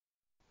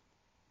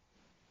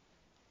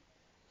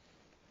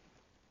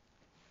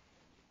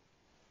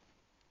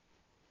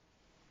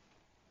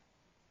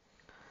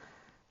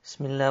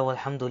بسم الله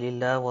والحمد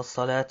لله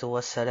والصلاة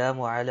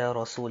والسلام على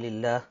رسول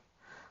الله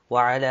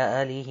وعلى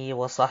آله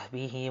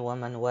وصحبه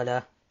ومن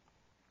والاه.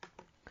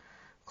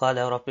 قال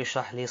رب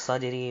اشرح لي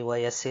صدري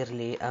ويسر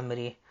لي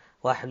أمري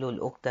واحلل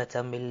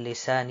عقدة من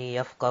لساني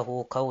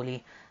يفقه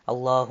قولي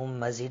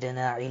اللهم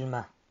زدنا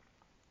علما.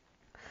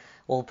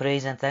 All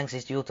praise and thanks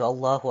is due to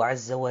Allah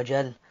Azza wa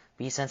Jal.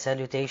 Peace and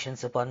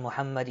salutations upon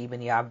Muhammad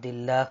ibn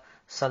Abdullah,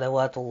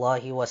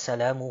 salawatullahi wa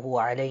salamuhu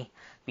alayh.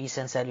 Peace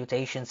and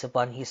salutations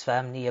upon his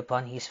family,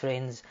 upon his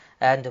friends,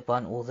 and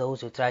upon all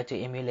those who try to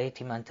emulate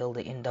him until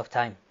the end of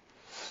time.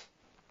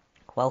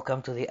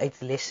 Welcome to the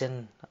 8th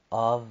lesson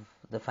of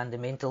the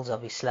fundamentals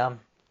of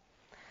Islam.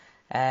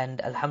 And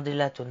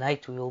Alhamdulillah,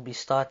 tonight we will be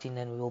starting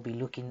and we will be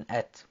looking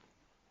at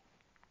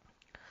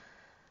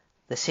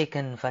the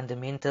second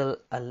fundamental,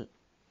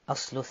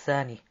 Al-Aslu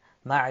Thani,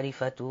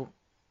 Ma'rifatu,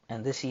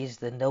 and this is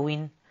the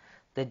knowing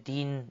the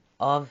deen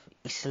of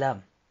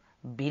Islam,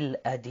 Bil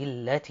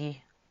Adillati,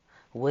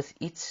 with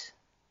its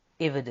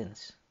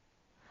evidence.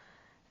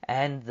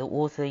 And the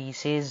author, he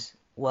says,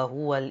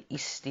 وَهُوَ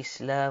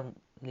الْإِسْتِسْلَامُ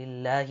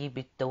لِلَّهِ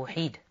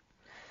بِالتَّوْحِيدِ,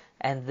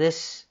 and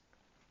this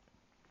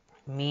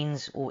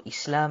means, or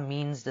Islam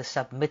means, the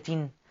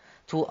submitting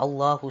to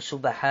Allah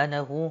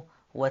subhanahu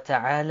wa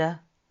ta'ala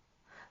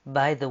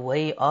by the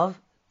way of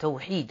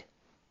Tawheed.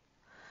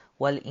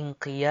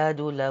 وَالْإِنْقِيَادُ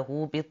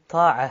لَهُ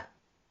بِالطَّاعَةِ,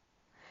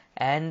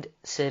 and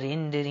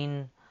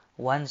surrendering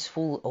one's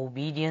full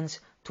obedience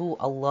to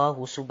Allah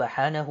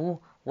subhanahu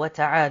wa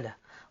ta'ala.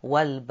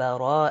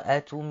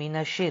 وَالْبَرَاءَةُ مِنَ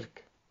الشِّرْكِ,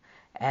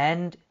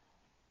 and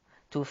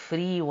to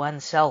free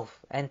oneself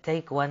and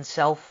take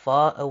oneself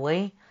far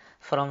away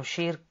from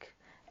shirk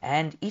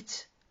and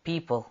its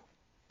people.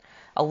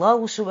 Allah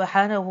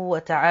subhanahu wa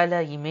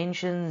ta'ala, He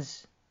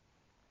mentions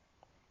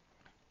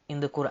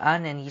in the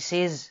Quran and He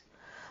says,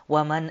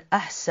 وَمَنْ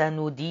أَحْسَنُ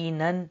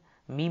دِينًا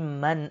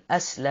مِمَّنْ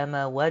أَسْلَمَ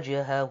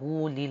وَجْهَهُ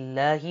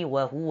لِلَّهِ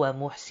وَهُوَ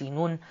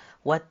مُحْسِنٌ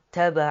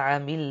وَاتَّبَعَ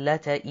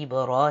مِلَّةَ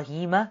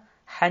إِبْرَاهِيمَ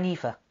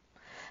حَنِيفًا.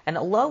 And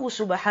Allah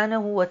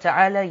subhanahu wa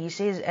ta'ala, He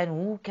says, and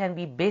who can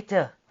be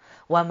better?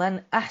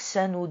 وَمَنْ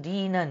أَحْسَنُ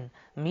دِينًا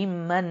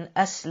مِمَّنْ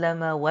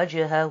أَسْلَمَ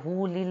وَجْهَهُ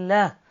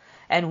لِلَّهِ,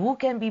 and who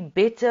can be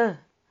better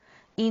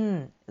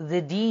in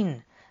the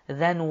deen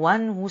than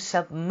one who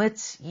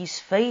submits his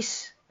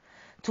face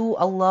to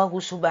Allah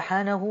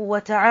subhanahu wa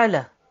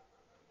ta'ala.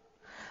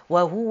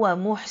 وَهُوَ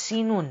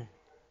مُحْسِنٌ,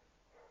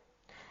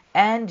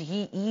 and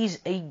he is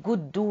a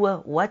good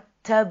doer.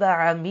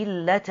 وَاتَّبَعَ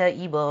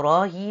مِلَّةَ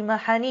إِبْرَاهِيمَ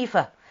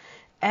حَنِيفًا,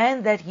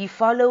 and that he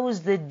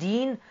follows the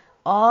deen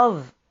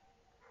of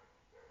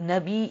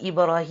Nabi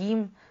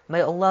Ibrahim,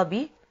 may Allah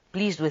be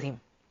pleased with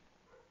him.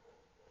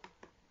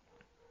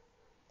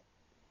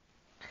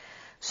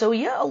 So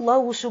here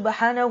Allah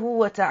subhanahu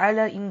wa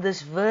ta'ala in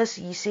this verse,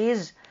 He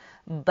says,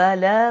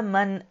 بَلَا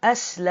مَنْ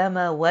أَسْلَمَ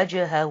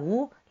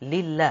وَجْهَهُ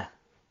لِلَّهِ,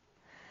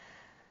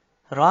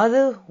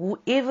 rather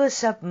whoever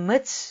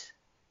submits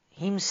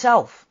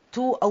himself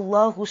to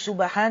Allah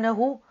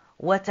subhanahu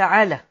wa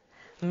ta'ala,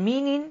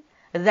 meaning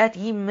that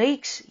he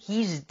makes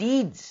his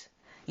deeds,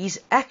 his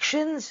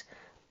actions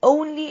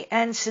only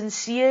and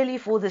sincerely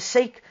for the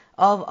sake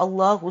of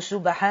Allah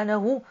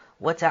subhanahu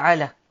wa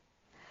ta'ala.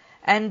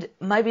 And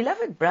my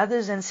beloved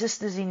brothers and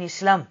sisters in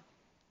Islam,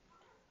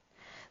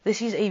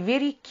 this is a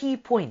very key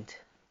point,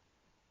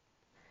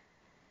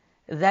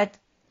 that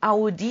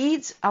our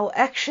deeds, our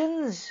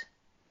actions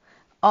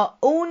are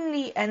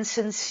only and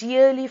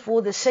sincerely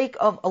for the sake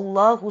of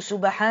Allah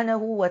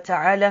subhanahu wa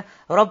ta'ala,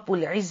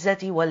 Rabbul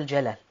Izzati wal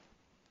Jalal.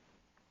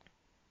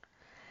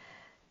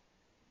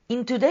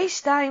 In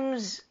today's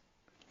times,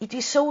 it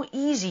is so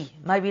easy,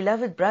 my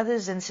beloved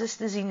brothers and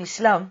sisters in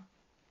Islam,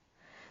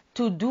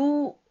 to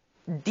do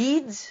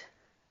deeds,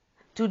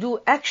 to do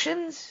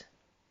actions,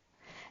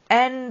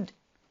 and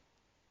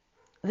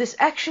these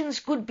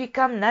actions could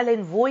become null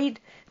and void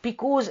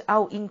because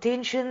our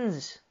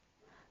intentions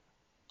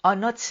are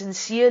not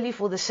sincerely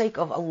for the sake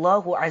of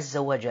Allah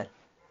Azza wa Jal.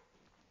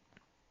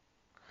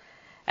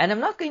 And I'm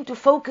not going to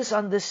focus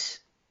on this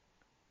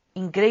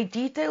in great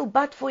detail,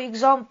 but for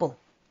example,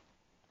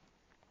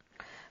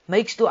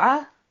 makes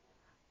dua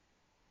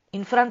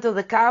in front of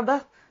the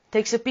Kaaba,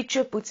 takes a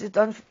picture, puts it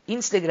on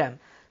Instagram,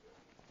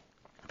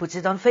 puts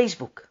it on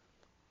Facebook,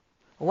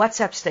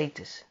 WhatsApp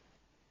status.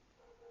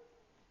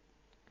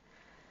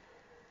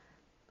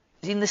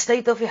 In the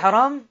state of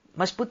Ihram,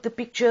 must put the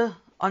picture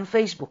on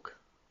Facebook.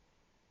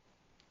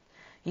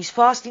 He's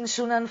fasting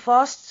Sunan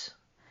fasts,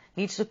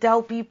 needs to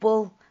tell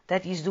people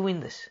that he's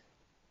doing this.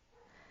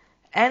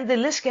 And the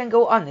list can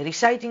go on.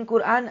 Reciting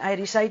Quran, I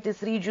recited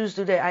 3 juz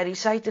today, I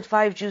recited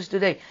 5 juz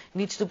today,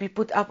 needs to be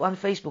put up on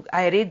Facebook.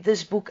 I read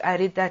this book, I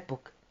read that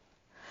book.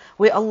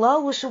 Where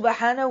Allah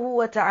subhanahu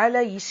wa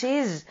ta'ala, He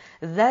says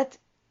that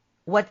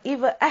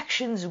whatever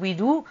actions we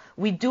do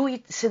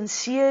it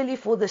sincerely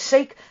for the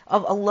sake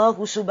of Allah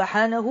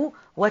subhanahu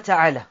wa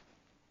ta'ala.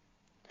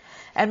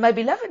 And my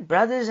beloved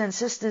brothers and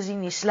sisters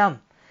in Islam,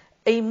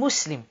 a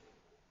Muslim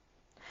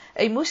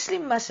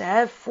must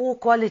have 4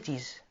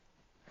 qualities.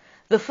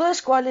 The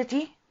first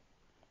quality,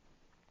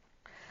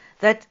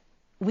 that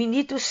we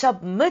need to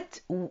submit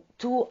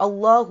to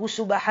Allah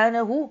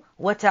subhanahu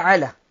wa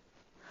ta'ala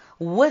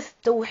with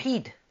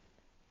tawheed.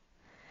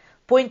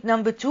 Point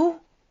number 2,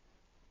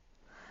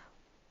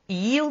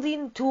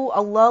 yielding to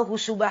Allah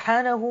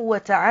subhanahu wa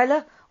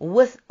ta'ala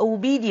with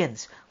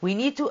obedience. We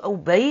need to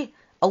obey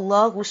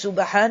Allah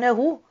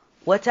subhanahu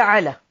wa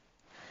ta'ala.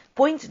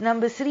 Point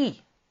number 3,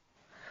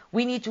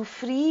 we need to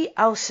free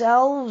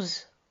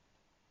ourselves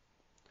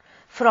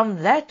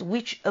from that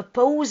which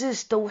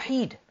opposes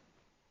tawheed.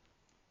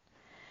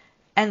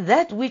 And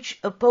that which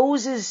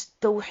opposes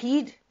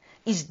tawheed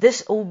is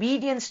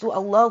disobedience to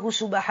Allah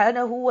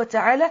subhanahu wa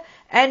ta'ala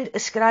and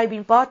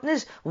ascribing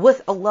partners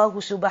with Allah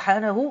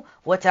subhanahu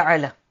wa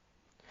ta'ala.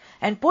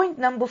 And point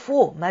number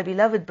 4, my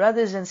beloved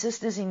brothers and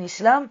sisters in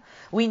Islam,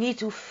 we need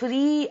to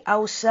free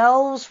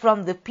ourselves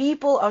from the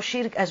people of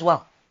shirk as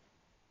well.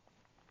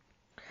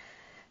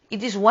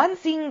 It is one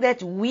thing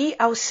that we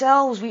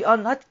ourselves, we are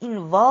not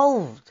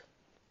involved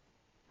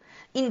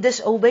in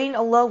disobeying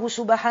Allah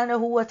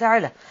subhanahu wa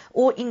ta'ala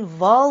or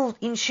involved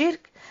in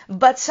shirk,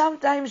 but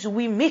sometimes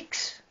we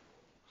mix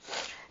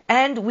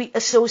and we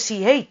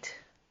associate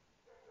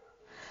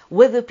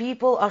with the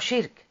people of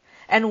shirk.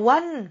 And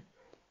one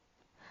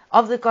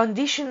of the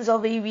conditions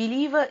of a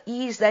believer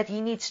is that he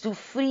needs to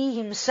free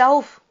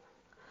himself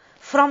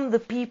from the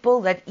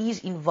people that is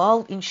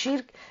involved in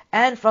shirk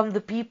and from the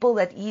people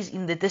that is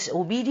in the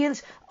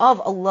disobedience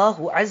of Allah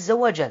Azza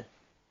wa Jal.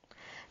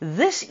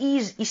 This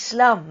is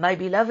Islam, my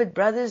beloved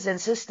brothers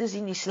and sisters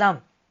in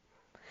Islam.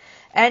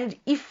 And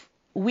if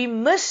we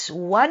miss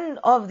one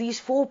of these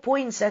 4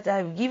 points that I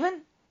have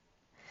given,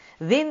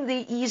 then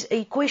there is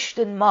a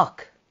question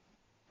mark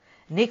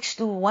next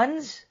to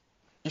one's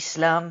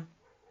Islam.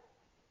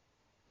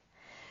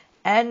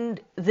 And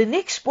the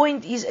next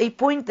point is a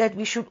point that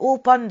we should all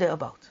ponder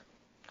about.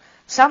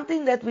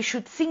 Something that we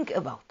should think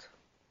about.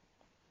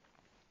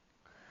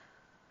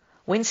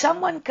 When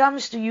someone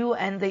comes to you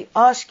and they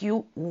ask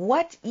you,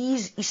 what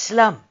is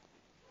Islam?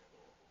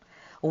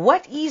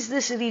 What is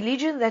this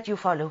religion that you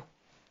follow?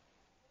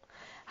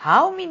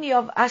 How many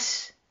of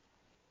us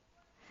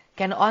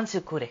can answer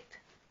correct?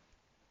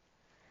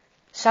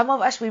 Some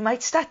of us, we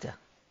might stutter.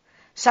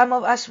 Some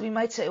of us, we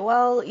might say,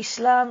 well,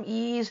 Islam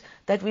is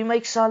that we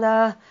make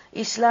salah.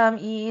 Islam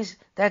is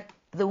that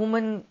the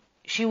woman,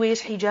 she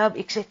wears hijab,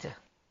 etc.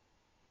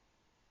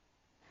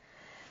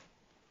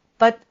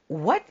 But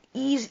what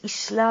is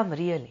Islam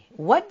really?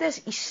 What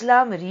does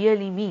Islam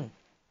really mean?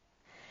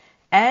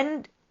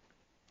 And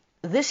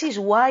this is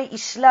why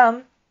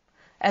Islam,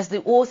 as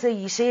the author,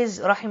 he says,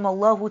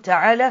 rahimallahu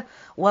ta'ala,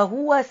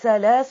 وَهُوَ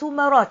ثَلَاثُ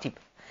مَرَاتِبٍ,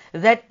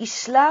 that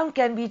Islam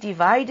can be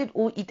divided,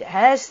 or it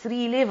has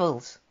 3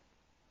 levels.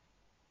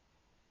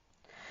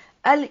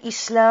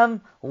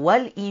 Al-Islam,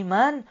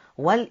 wal-Iman,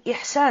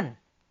 wal-Ihsan.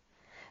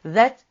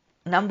 That,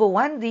 number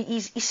 1, there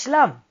is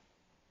Islam.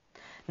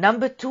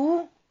 Number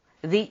 2,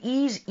 there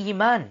is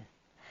Iman.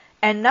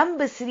 And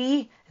number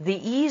 3, there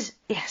is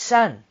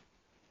Ihsan.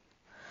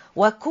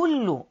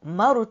 وَكُلُّ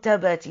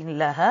مَرْتَبَةٍ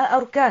لَهَا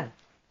أَرْكَانٍ.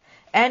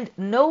 And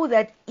know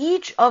that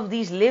each of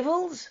these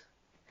levels,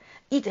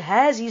 it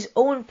has its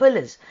own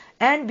pillars.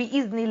 And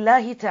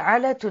bi'idhnillahi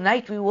ta'ala,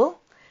 tonight we will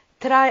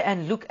try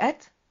and look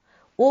at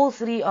all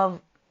 3 of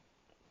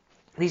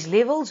these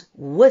levels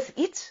with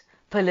its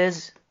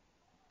pillars.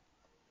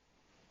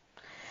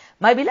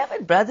 My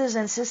beloved brothers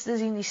and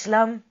sisters in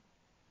Islam,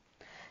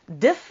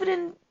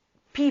 different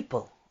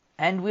people,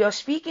 and we are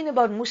speaking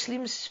about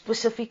Muslims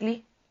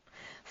specifically,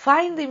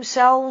 find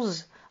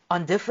themselves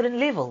on different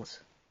levels.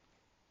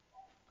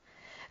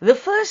 The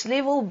first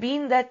level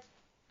being that,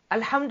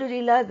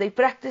 alhamdulillah, they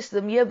practice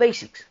the mere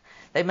basics.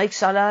 They make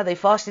salah, they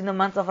fast in the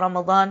month of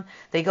Ramadan,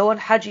 they go on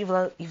hajj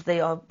if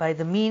they are by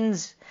the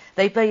means,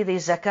 they pay their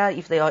zakah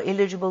if they are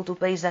eligible to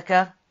pay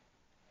zakah.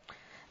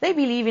 They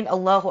believe in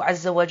Allah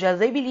Azza wa Jal,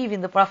 they believe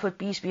in the Prophet,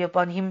 peace be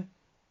upon him.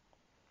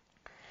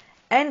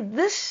 And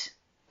this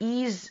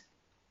is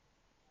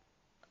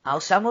how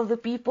some of the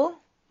people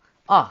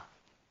are.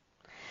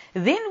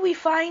 Then we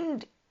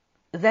find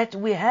that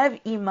we have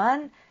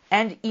Iman,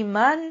 and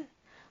Iman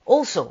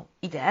also,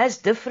 it has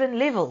different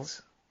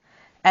levels,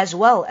 as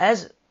well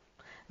as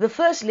the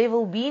first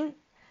level being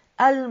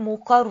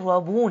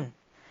Al-Muqarrabun,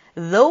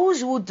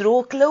 those who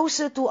draw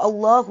closer to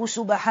Allah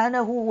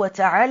subhanahu wa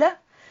ta'ala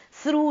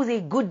through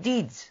their good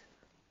deeds.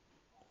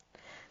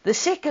 The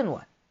second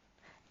one,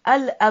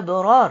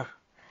 Al-Abrar,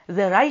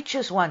 the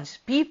righteous ones,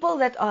 people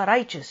that are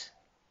righteous,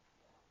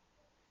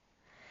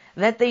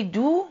 that they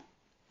do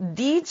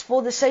deeds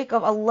for the sake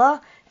of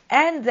Allah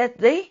and that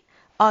they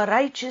are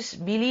righteous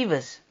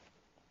believers.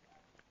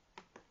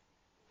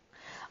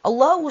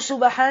 Allah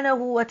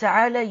subhanahu wa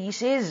ta'ala, he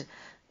says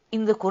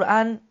in the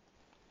Quran,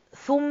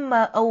 ثُمَّ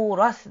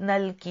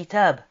أَوْرَثْنَا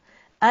الْكِتَابَ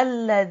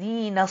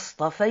الَّذِينَ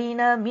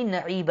اصْطَفَيْنَا مِنْ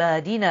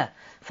عِبَادِنَا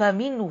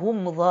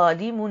فَمِنْهُمْ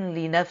ظَالِمٌ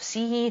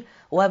لِنَفْسِهِ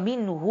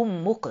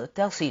وَمِنْهُمْ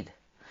مُقْتَصِدٌ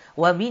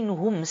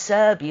وَمِنْهُمْ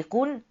سَابِقٌ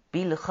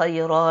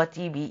بِالْخَيْرَاتِ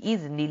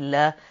بِإِذْنِ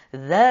اللَّهِ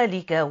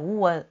ذَلِكَ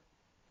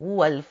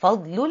هُوَ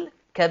الْفَضْلُ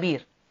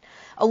الْكَبِيرُ.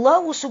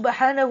 Allah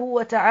subhanahu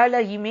wa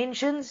ta'ala, he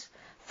mentions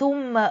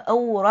ثُمَّ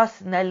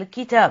أَوْرَثْنَا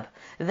الْكِتَابِ,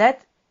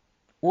 that,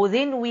 or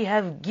then we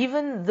have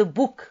given the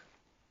book,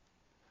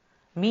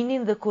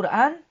 meaning the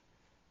Quran,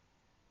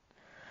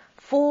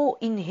 for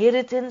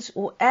inheritance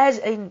or as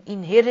an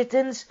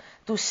inheritance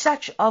to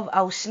such of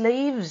our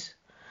slaves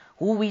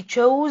who we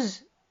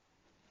chose,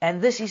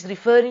 and this is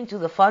referring to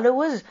the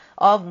followers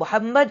of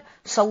Muhammad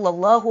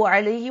sallallahu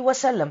alayhi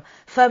wasallam.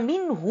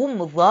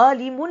 فَمِنْهُمْ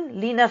ظَالِمٌ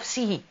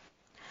لِنَفْسِهِ,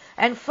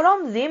 and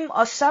from them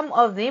are some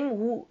of them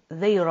who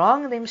they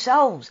wrong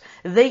themselves,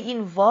 they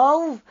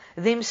involve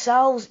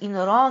themselves in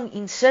wrong,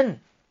 in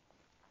sin.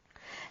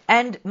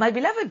 And my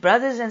beloved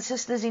brothers and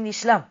sisters in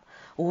Islam,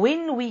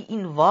 when we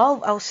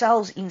involve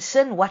ourselves in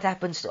sin, what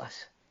happens to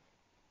us?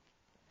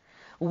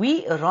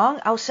 We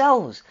wrong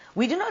ourselves.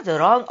 We do not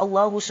wrong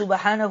Allah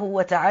subhanahu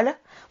wa ta'ala.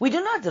 We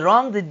do not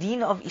wrong the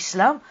deen of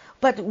Islam,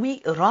 but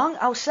we wrong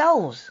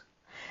ourselves.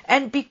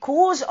 And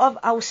because of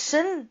our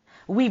sin,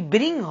 we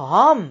bring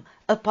harm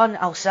upon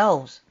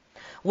ourselves.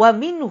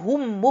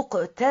 وَمِنْهُمْ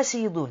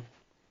مُقْتَسِدٌ,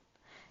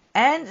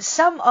 and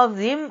some of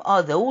them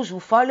are those who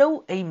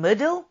follow a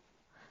middle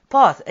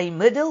path, a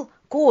middle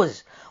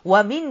course.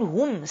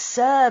 وَمِنْهُمْ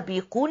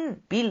سَابِقٌ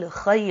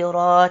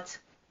بِالْخَيْرَاتِ,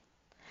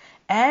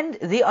 and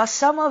there are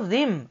some of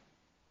them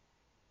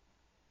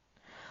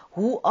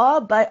who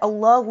are, by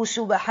Allah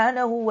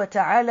subhanahu wa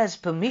ta'ala's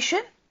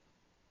permission,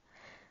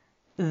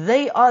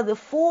 they are the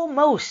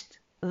foremost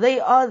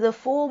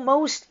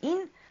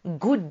in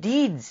good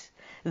deeds.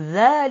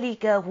 ذَلِكَ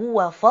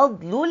هُوَ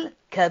فَضْلُ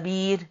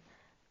الْكَبِيرِ,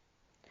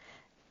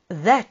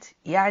 that,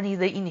 yani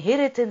the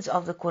inheritance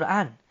of the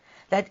Quran,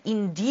 that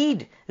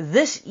indeed,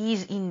 this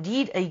is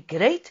indeed a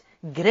great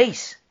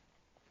grace.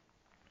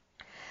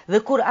 The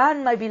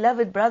Quran, my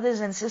beloved brothers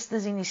and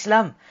sisters in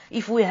Islam,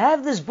 if we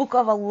have this book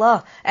of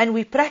Allah and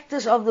we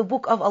practice of the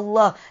book of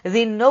Allah,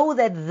 then know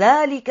that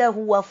ذَلِكَ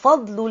هُوَ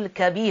فَضْلُ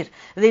الْكَبِيرِ,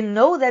 then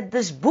know that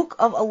this book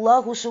of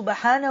Allah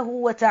subhanahu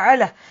wa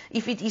ta'ala,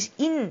 if it is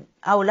in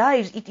our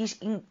lives, it is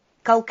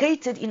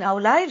inculcated in our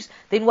lives,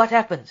 then what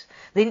happens?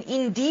 Then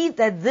indeed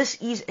that this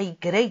is a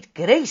great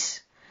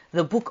grace,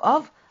 the book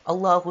of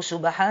Allah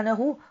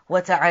subhanahu wa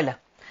ta'ala.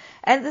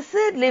 And the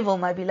third level,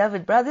 my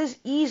beloved brothers,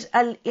 is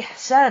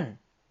al-ihsan.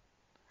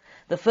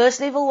 The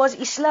first level was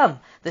Islam.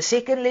 The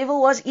second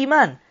level was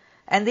Iman.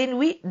 And then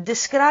we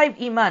describe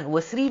Iman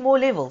with 3 more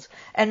levels.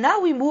 And now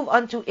we move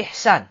on to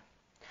Ihsan.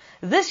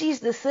 This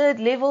is the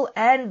third level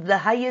and the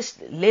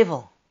highest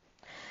level.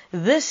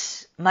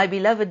 This, my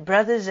beloved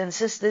brothers and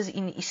sisters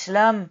in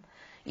Islam,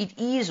 it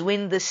is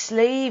when the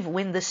slave,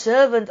 when the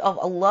servant of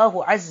Allah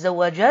Azza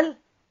wa Jal,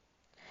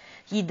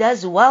 he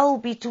does well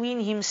between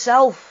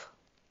himself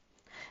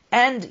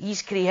and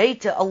his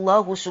creator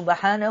Allah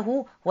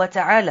subhanahu wa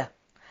ta'ala.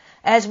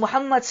 As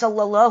Muhammad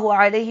sallallahu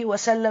alayhi wa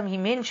sallam, he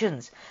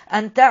mentions,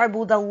 أَن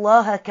تَعْبُدَ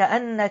اللَّهَ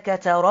كَأَنَّكَ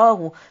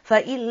تَرَاهُ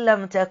فَإِن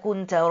لَمْ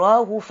تَكُنْ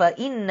تَرَاهُ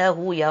فَإِنَّهُ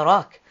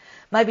يَرَاكَ.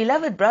 My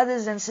beloved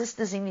brothers and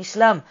sisters in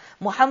Islam,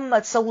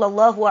 Muhammad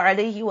sallallahu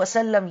alayhi wa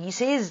sallam, he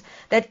says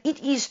that it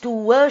is to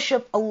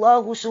worship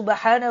Allah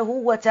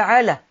subhanahu wa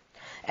ta'ala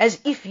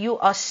as if you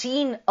are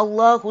seeing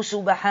Allah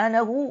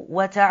subhanahu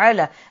wa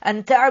ta'ala.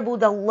 أن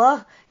تعبد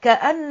الله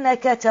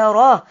كأنك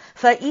تراه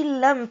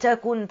فإن لم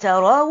تكن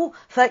تراه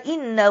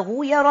فإنه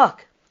يراك.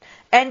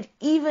 And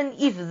even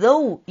if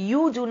though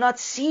you do not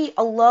see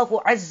Allah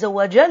Azza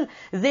wa Jal,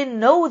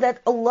 then know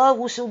that Allah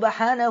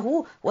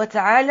subhanahu wa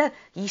ta'ala,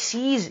 He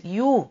sees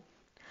you.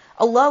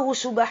 Allah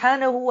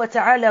subhanahu wa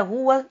ta'ala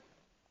huwa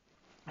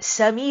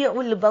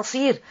Sami'ul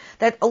Basir,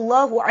 that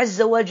Allah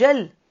Azza wa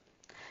Jal,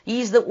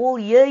 He is the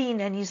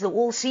all-hearing and He is the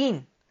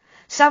all-seeing.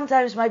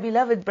 Sometimes, my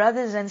beloved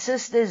brothers and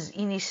sisters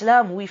in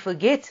Islam, we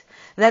forget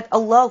that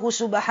Allah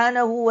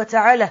subhanahu wa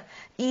ta'ala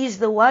is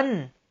the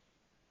one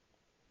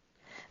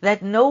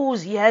that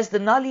knows, He has the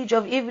knowledge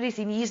of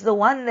everything, He is the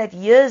one that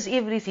hears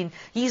everything,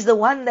 He is the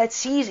one that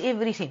sees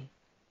everything.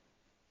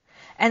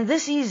 And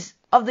this is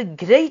of the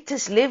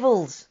greatest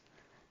levels,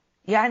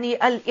 yani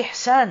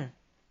al-ihsan,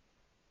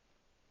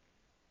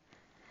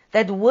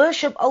 that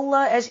worship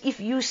Allah as if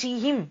you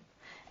see Him.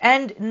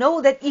 And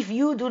know that if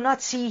you do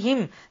not see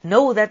Him,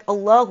 know that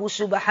Allah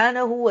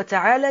subhanahu wa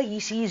ta'ala, He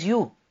sees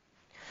you.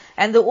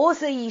 And the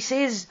author, he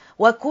says,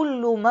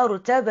 وَكُلُّ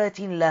مَرْتَبَةٍ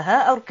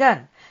لَهَا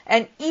أَرْكَانٍ.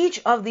 And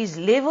each of these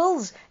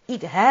levels,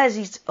 it has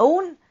its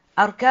own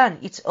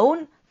arkan, its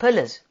own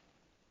pillars.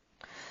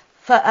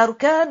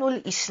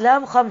 فَأَرْكَانُ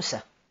الْإِسْلَامِ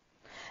خَمْسَةٍ.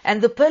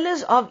 And the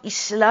pillars of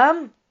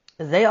Islam,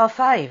 they are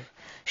 5.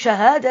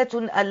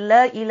 شهادة أن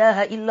لا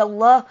إله إلا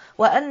الله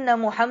وأن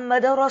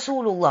محمد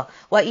رسول الله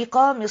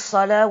وإقام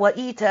الصلاة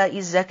وإيتاء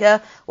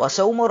الزكاة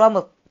وصوم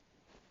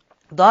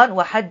رمضان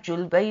وحج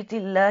البيت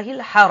الله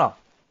الحرام.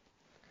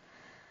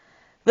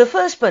 The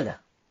first pillar,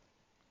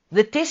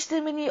 the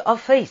testimony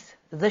of faith,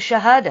 the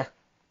shahada,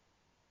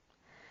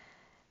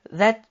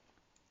 that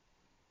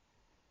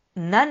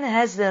none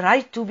has the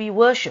right to be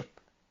worshipped,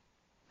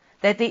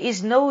 that there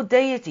is no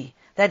deity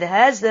that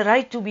has the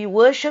right to be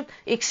worshipped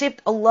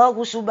except Allah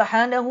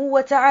subhanahu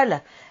wa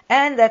ta'ala,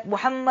 and that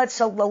Muhammad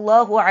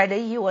sallallahu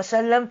alayhi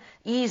wasallam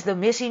is the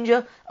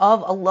messenger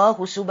of Allah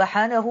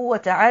subhanahu wa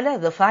ta'ala,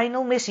 the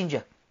final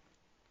messenger.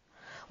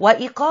 Wa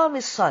iqam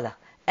as-salah,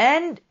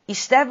 and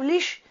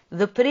establish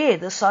the prayer,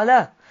 the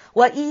salah.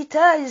 Wa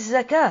ita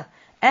az-zakah,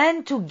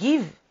 and to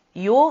give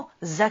your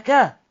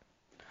zakah.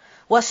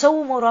 Wa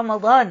sawm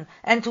Ramadan,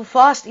 and to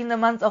fast in the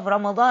month of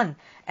Ramadan.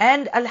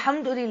 And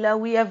alhamdulillah,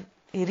 we have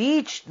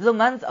reached the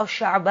month of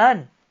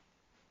Sha'ban.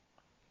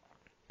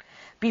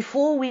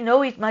 Before we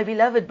know it, my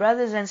beloved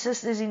brothers and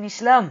sisters in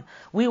Islam,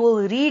 we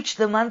will reach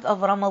the month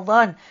of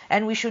Ramadan,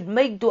 and we should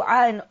make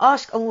dua and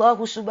ask Allah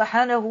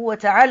subhanahu wa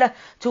ta'ala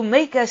to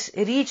make us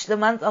reach the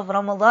month of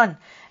Ramadan.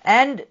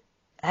 And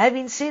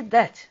having said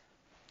that,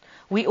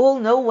 we all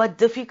know what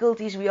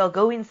difficulties we are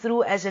going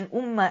through as an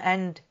ummah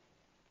and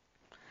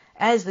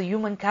as the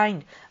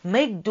humankind.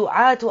 Make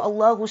dua to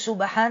Allah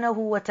subhanahu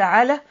wa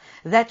ta'ala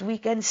that we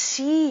can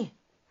see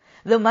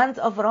the month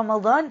of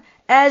Ramadan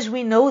as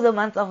we know the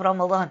month of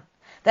Ramadan.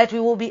 That we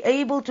will be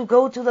able to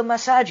go to the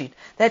masajid,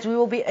 that we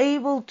will be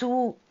able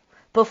to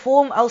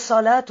perform our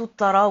salatul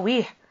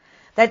tarawih,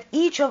 that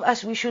each of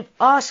us, we should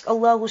ask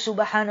Allah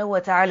subhanahu wa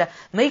ta'ala,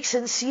 make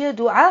sincere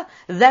dua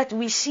that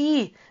we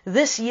see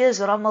this year's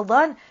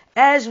Ramadan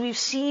as we've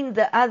seen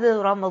the other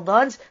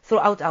Ramadans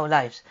throughout our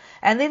lives.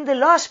 And then the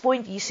last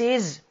point, he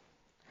says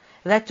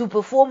that to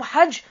perform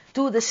Hajj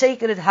to the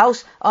sacred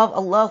house of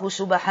Allah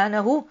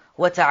subhanahu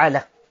wa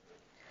ta'ala.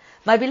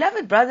 My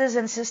beloved brothers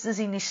and sisters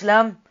in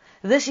Islam,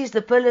 this is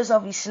the pillars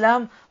of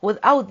Islam.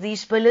 Without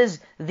these pillars,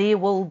 there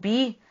will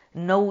be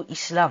no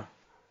Islam.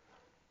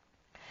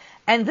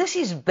 And this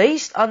is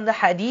based on the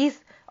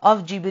hadith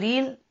of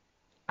Jibreel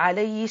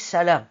alayhi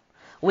salam,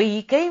 where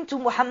he came to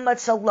Muhammad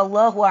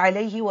sallallahu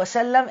alayhi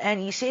wasallam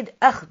and he said,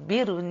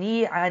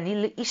 "Akhbirni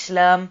anil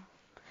Islam."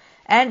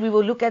 And we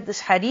will look at this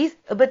hadith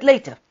a bit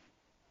later.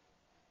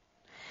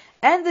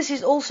 And this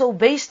is also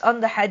based on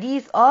the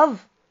hadith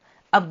of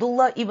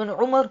Abdullah ibn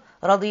Umar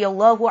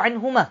radiyallahu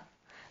anhuma,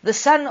 the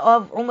son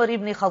of Umar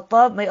ibn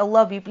Khattab, may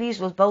Allah be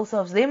pleased with both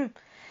of them.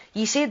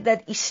 He said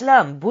that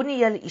Islam,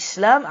 Bunya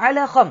al-Islam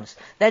ala khams,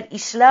 that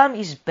Islam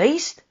is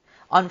based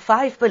on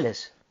 5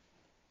 pillars.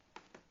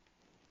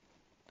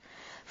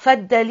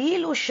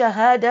 فَالدَّلِيلُ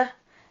الشَّهَادَةِ,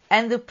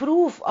 and the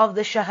proof of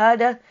the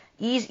shahada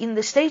is in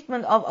the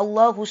statement of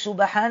Allah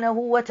subhanahu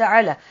wa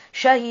ta'ala,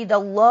 شَهِدَ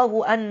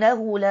اللَّهُ أَنَّهُ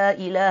لَا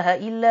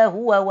إِلَهَ إِلَّا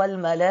هُوَ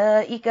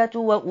وَالْمَلَائِكَةُ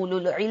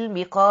وَأُولُو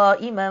الْعِلْمِ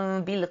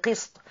قَائِمًا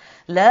بِالْقِسْطِ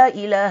لَا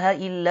إِلَهَ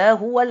إِلَّا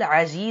هُوَ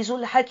الْعَزِيزُ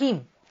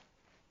الْحَكِيمُ.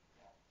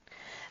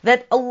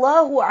 That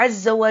Allah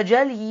Azza wa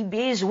Jal, He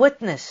bears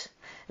witness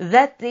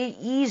that there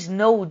is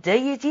no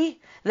deity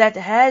that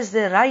has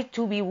the right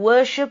to be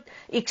worshipped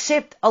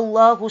except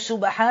Allah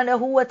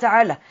subhanahu wa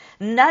ta'ala.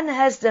 None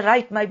has the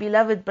right, my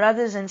beloved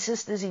brothers and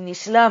sisters in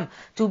Islam,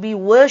 to be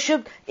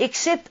worshipped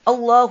except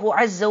Allah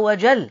Azza wa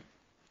Jal.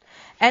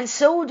 And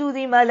so do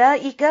the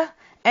malaika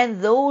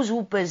and those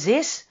who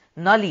possess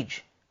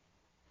knowledge.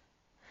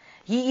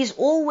 He is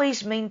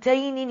always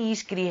maintaining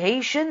His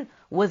creation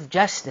with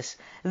justice.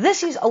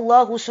 This is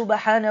Allah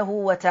subhanahu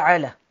wa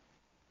ta'ala.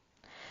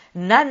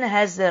 None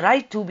has the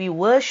right to be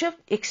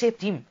worshipped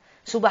except Him.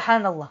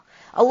 Subhanallah.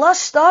 Allah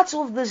starts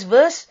off this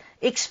verse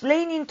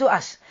explaining to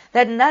us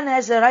that none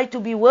has the right to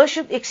be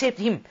worshipped except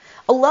Him.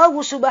 Allah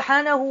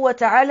subhanahu wa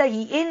ta'ala,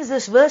 He ends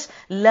this verse,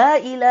 La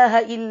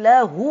ilaha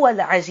illa huwa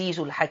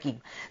al-azizul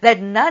hakim.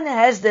 That none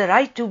has the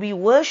right to be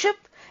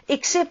worshipped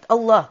except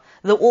Allah,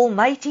 the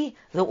Almighty,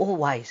 the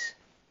All-Wise.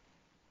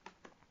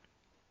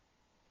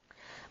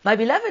 My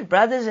beloved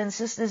brothers and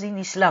sisters in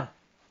Islam,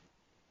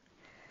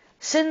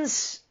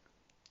 since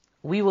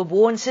we were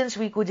born, since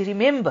we could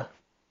remember,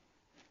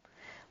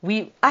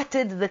 we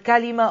uttered the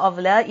kalima of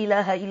La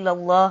ilaha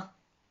illallah,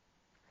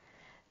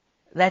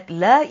 that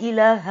La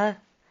ilaha,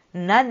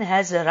 none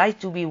has a right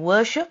to be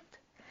worshipped.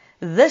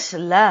 This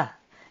La,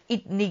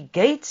 it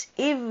negates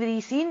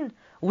everything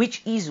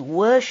which is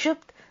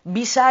worshipped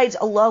besides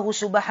Allah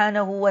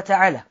subhanahu wa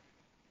ta'ala.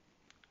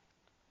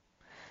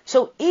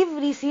 So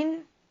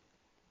everything,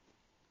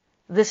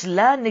 this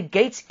La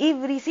negates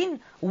everything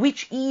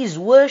which is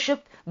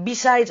worshipped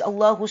besides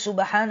Allah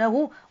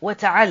subhanahu wa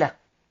ta'ala.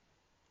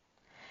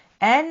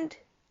 And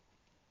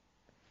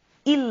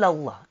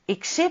illallah,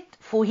 except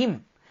for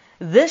Him.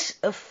 This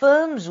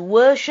affirms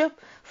worship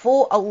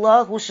for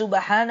Allah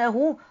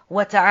subhanahu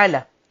wa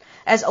ta'ala.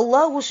 As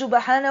Allah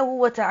subhanahu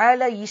wa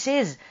ta'ala, He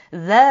says,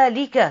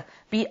 ذَلِكَ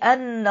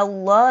بِأَنَّ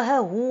اللَّهَ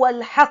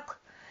هُوَ الْحَقِّ.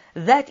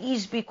 That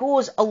is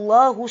because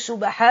Allah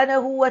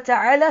subhanahu wa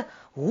ta'ala,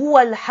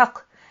 هُوَ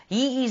الْحَقِّ.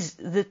 He is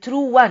the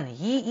true one.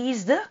 He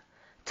is the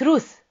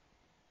truth.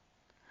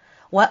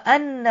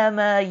 وَأَنَّ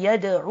مَا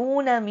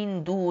يَدْعُونَ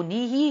مِن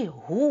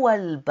دُونِهِ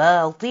هُوَ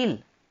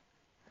الْبَاطِلِ.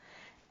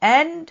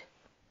 And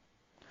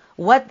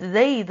what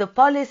they, the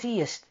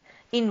polytheists,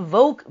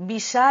 invoke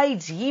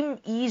besides Him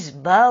is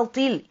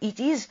batil. It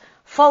is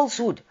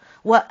falsehood.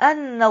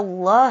 وَأَنَّ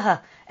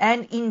اللَّهَ,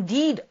 and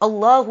indeed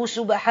Allah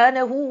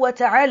subhanahu wa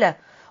ta'ala,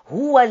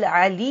 huwa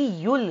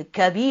al-aliyyul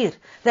kabir.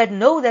 That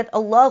know that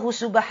Allah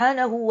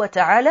subhanahu wa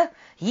ta'ala,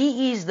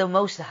 He is the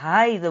most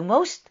high, the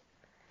most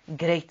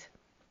great.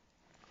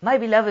 My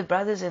beloved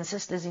brothers and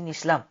sisters in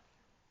Islam,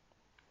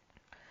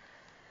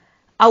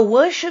 our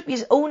worship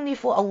is only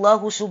for Allah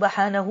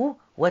subhanahu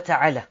wa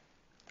ta'ala.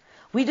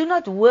 We do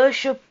not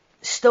worship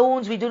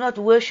stones, we do not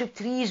worship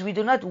trees, we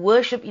do not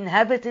worship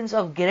inhabitants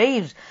of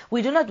graves,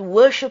 we do not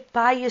worship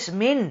pious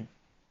men.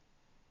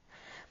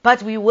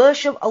 But we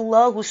worship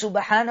Allah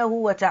subhanahu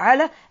wa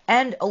ta'ala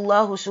and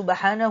Allah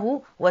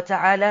subhanahu wa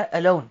ta'ala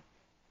alone.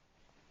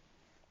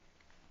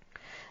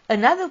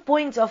 Another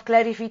point of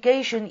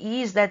clarification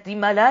is that the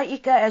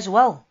malaika as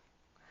well,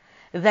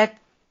 that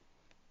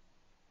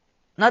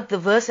not the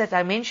verse that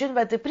I mentioned,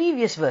 but the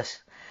previous verse,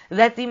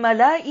 that the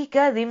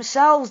malaika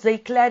themselves, they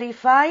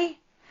clarify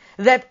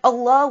that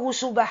Allah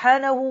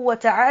subhanahu wa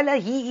ta'ala,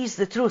 He is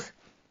the truth.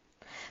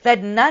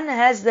 That none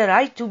has the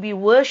right to be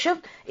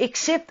worshipped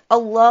except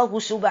Allah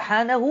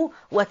subhanahu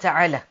wa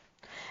ta'ala.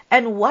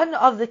 And one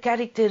of the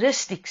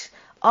characteristics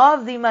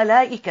of the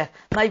malaika,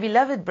 my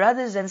beloved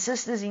brothers and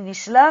sisters in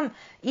Islam,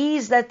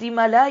 is that the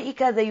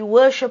malaika, they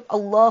worship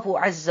Allah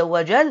Azza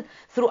wa Jal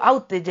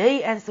throughout the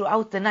day and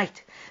throughout the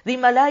night. The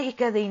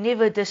malaika, they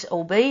never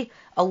disobey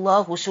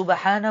Allah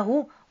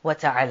subhanahu wa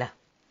ta'ala.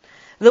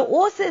 The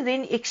author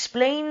then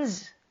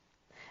explains,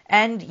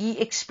 and he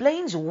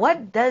explains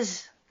what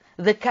does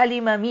the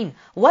kalima mean.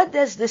 What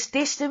does this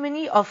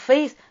testimony of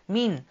faith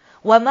mean?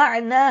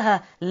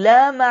 وَمَعْنَاهَا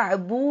لَا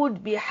مَعْبُودْ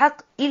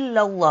بِحَقٍّ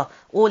إِلَّا اللَّهِ,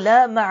 or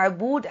لَا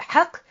مَعْبُودْ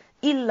حَقٍّ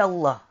إِلَّا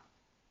اللَّهِ.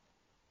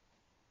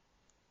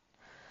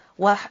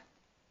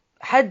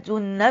 وحد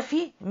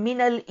النفي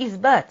من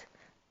الإثبات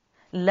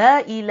لا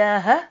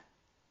إله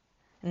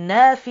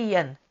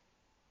نافيا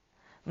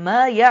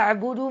ما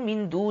يعبد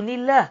من دون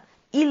الله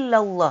إلا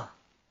الله.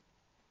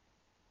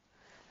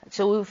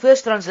 So we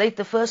first translate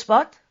the first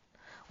part.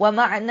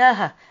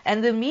 وَمَعْنَاهَا,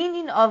 and the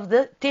meaning of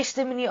the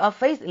testimony of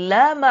faith,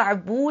 لَا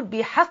مَعْبُودْ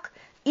بِحَقٍّ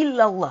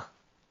إِلَّا اللَّهِ,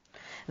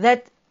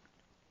 that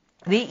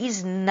there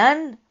is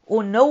none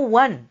or no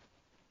one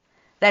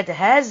that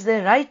has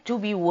the right to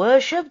be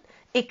worshipped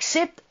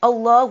except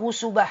Allah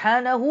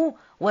subhanahu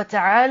wa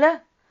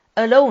ta'ala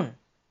alone.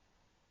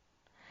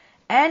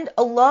 And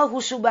Allah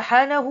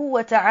subhanahu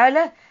wa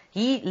ta'ala,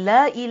 He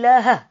la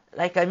ilaha,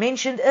 like I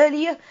mentioned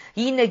earlier,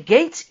 He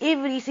negates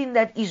everything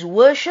that is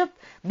worshipped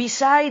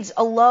besides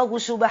Allah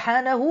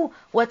subhanahu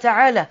wa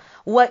ta'ala.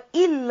 Wa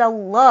illa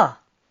Allah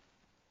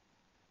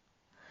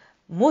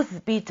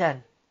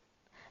muthbitan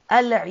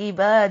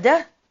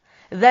al-ibadah,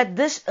 that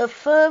this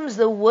affirms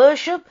the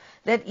worship,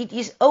 that it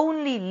is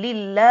only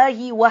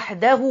lillahi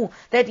wahdahu,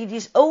 that it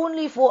is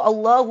only for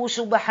Allah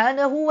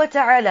subhanahu wa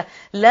ta'ala,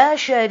 la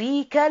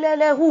sharika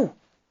lahu,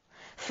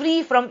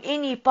 free from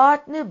any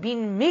partner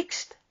being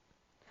mixed,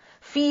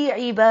 fi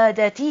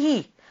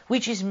ibadatihi,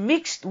 which is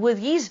mixed with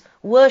His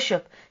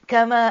worship,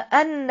 kama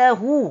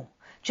annahu,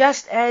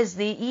 just as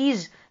there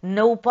is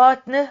no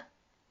partner,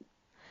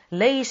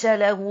 laysa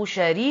lahu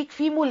sharik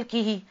fi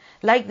mulkihi,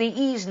 like there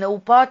is no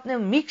partner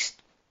mixed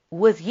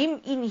with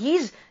Him in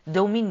His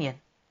dominion.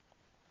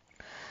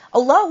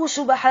 Allah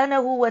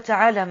subhanahu wa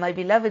ta'ala, my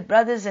beloved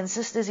brothers and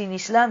sisters in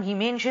Islam, He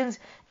mentions,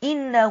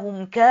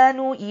 إِنَّهُمْ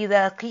كَانُوا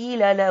إِذَا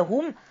قِيلَ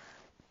لَهُمْ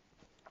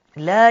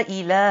لَا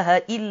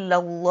إِلَهَ إِلَّا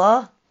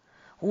اللَّهُ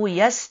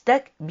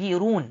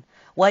يَسْتَكْبِرُونَ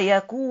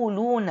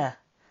وَيَقُولُونَ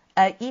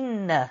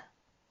أَإِنَّا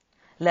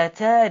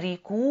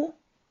لَتَارِكُوا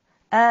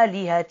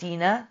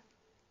آلِهَتِنَا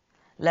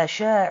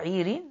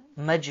لَشَاعِرٍ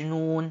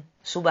مَجْنُونَ.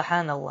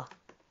 Subhanallah.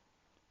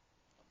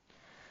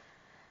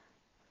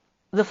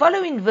 The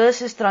following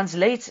verses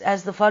translates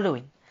as the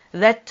following,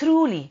 that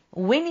truly,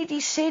 when it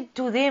is said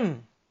to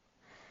them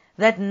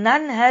that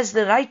none has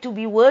the right to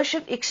be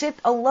worshipped except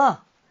Allah,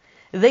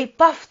 they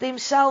puffed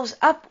themselves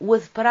up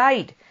with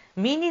pride,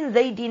 meaning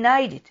they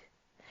denied it.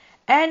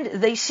 And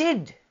they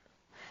said,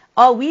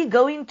 are we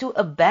going to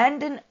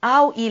abandon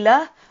our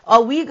ilah?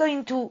 Are we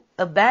going to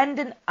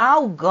abandon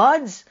our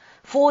gods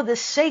for the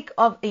sake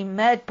of a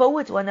mad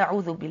poet? Wa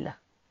na'udhu billah.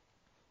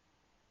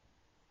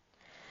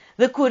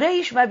 The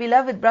Quraysh, my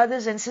beloved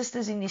brothers and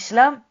sisters in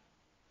Islam,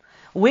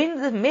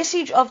 when the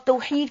message of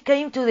Tawheed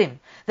came to them,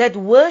 that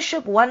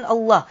worship one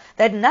Allah,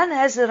 that none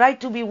has the right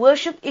to be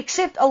worshipped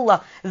except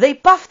Allah, they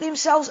puffed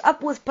themselves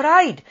up with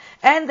pride,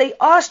 and they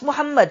asked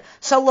Muhammad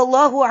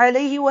sallallahu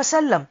alayhi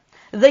wasallam,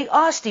 they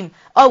asked him,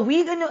 are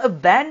we going to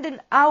abandon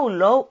our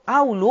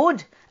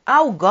Lord,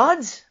 our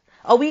gods?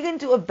 Are we going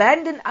to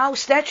abandon our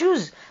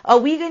statues? Are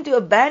we going to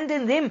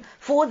abandon them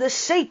for the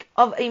sake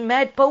of a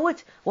mad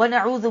poet? Wa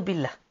na'udhu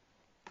billah.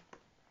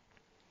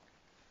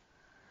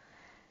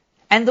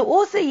 And the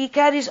author, he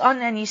carries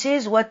on and he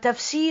says,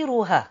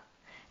 وَتَفْسِيرُهَا,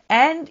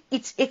 and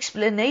its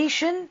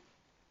explanation,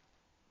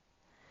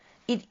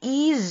 it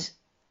is,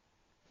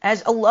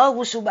 as Allah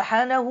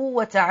subhanahu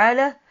wa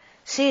ta'ala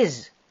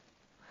says,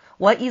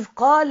 وَإِذْ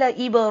قَالَ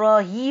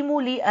إِبْرَاهِيمُ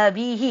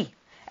لِأَبِيهِ,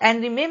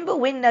 and remember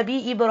when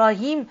Nabi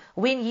Ibrahim,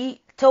 when he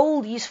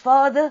told his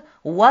father,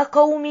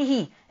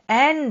 وَقَوْمِهِ,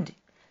 and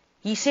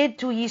he said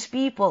to his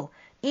people,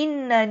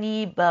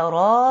 إِنَّنِي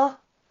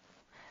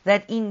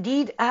that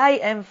indeed I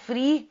am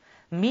free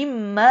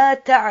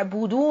mimma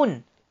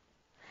ta'budun,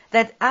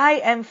 that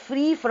I am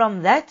free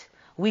from that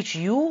which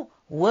you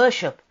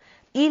worship.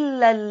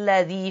 إِلَّا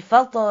الَّذِي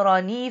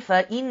فَطَرَنِي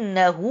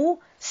فَإِنَّهُ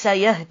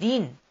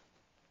سَيَهْدِينَ,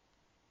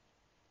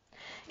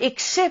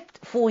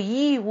 except for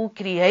He who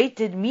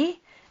created me,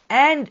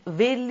 and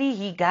verily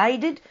He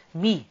guided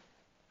me.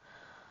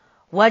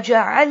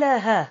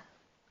 وَجَعَلَهَا,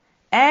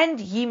 and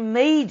He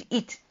made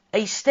it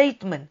a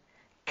statement,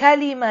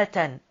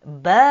 kalimatan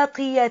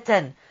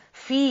baqiyatan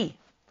fi,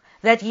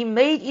 that He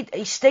made it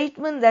a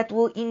statement that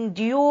will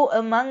endure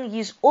among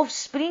His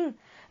offspring,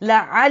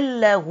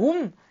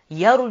 لَعَلَّهُمْ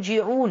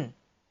يَرْجِعُونَ,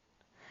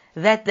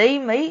 that they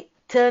may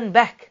turn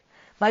back.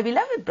 My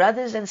beloved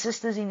brothers and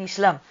sisters in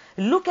Islam,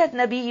 look at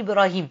Nabi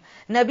Ibrahim.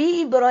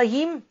 Nabi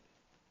Ibrahim,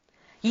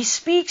 he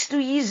speaks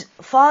to his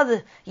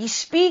father, he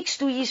speaks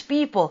to his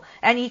people,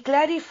 and he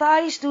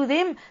clarifies to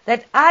them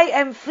that I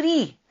am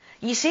free.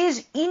 He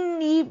says,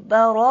 Inni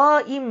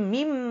bara'im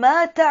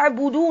mimma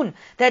ta'budun,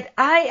 that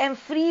I am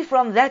free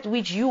from that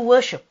which you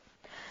worship.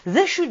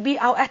 This should be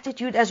our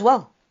attitude as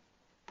well.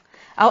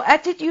 Our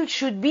attitude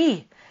should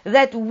be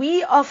that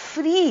we are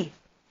free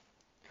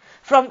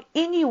from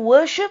any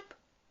worship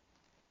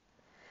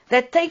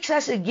that takes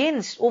us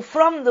against or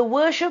from the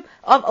worship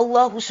of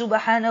Allah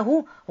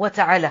subhanahu wa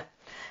ta'ala.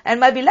 And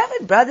my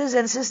beloved brothers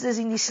and sisters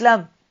in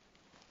Islam,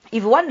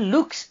 if one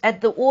looks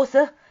at the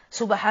author,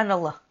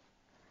 subhanallah,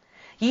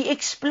 he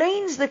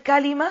explains the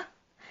kalima,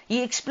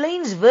 he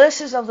explains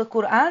verses of the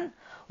Quran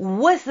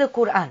with the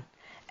Quran.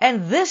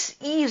 And this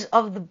is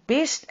of the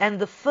best and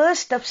the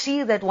first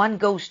tafsir that one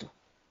goes to.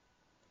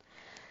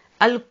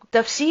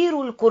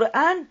 Tafsirul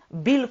Quran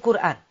bil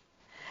Quran.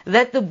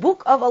 That the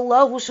book of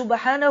Allah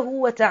subhanahu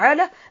wa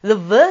ta'ala, the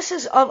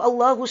verses of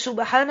Allah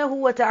subhanahu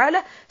wa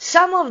ta'ala,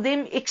 some of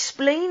them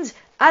explains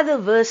other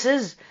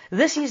verses.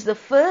 This is the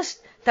first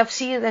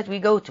tafsir that we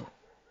go to.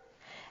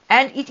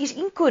 And it is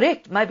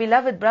incorrect, my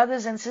beloved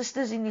brothers and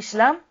sisters in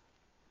Islam,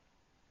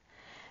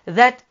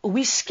 that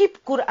we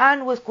skip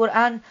Quran with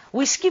Quran,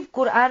 we skip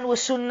Quran with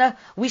Sunnah,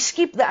 we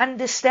skip the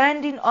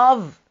understanding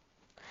of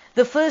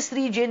the first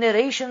three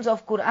generations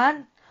of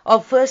Quran,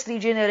 of first three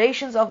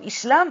generations of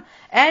Islam,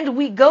 and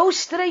we go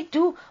straight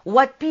to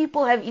what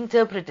people have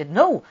interpreted.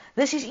 No,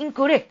 this is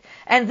incorrect.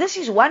 And this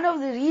is one of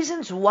the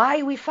reasons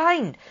why we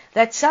find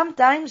that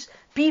sometimes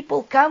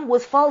people come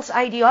with false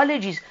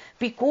ideologies,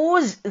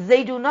 because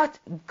they do not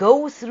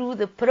go through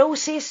the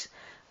process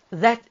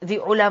that the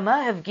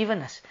ulama have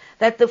given us.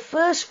 That the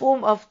first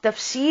form of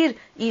tafsir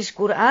is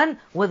Quran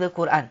with the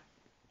Quran.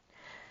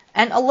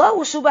 And Allah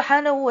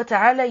subhanahu wa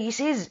ta'ala, He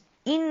says,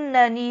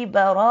 إِنَّنِي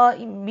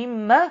بَرَائِم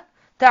مِّمَّا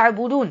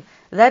ta'budun,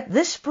 that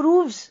this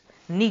proves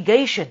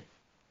negation,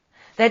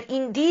 that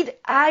indeed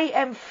I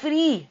am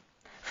free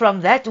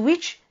from that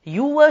which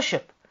you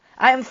worship.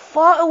 I am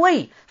far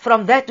away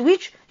from that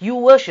which you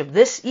worship.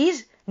 This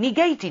is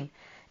negating.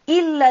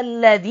 إِلَّا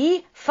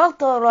الَّذِي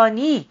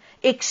فَطَرَنِي,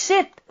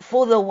 except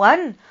for the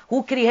one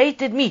who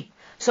created me.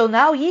 So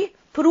now he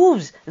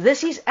proves,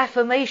 this is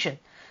affirmation.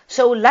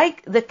 So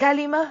like the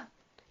kalima,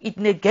 it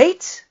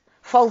negates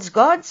false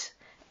gods,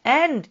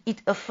 and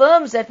it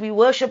affirms that we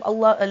worship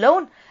Allah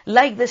alone.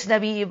 Like this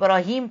Nabi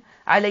Ibrahim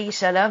alayhi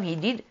salam, he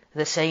did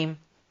the same.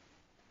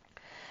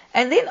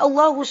 And then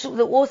Allah,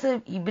 the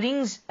author, he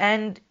brings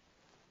and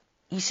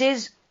he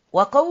says,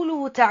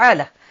 وَقَوْلُهُ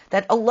تَعَالَى,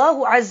 that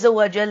Allah Azza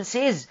wa Jal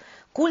says,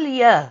 قُلْ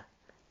يَا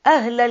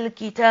أَهْلَ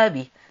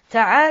الْكِتَابِ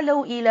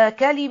تَعَالَوْا إِلَى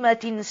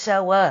كَلِمَةٍ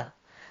سَوَاءٍ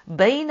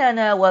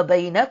بَيْنَنَا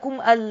وَبَيْنَكُمْ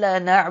أَلَّا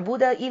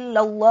نَعْبُدَ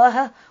إِلَّا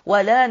اللَّهَ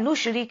وَلَا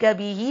نُشْرِكَ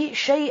بِهِ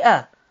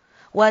شَيْئًا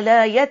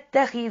وَلَا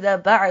يَتَّخِذَ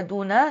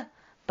بَعْضُنَا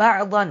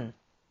بَعْضًا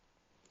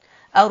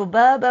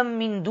أَرْبَابًا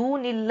مِّن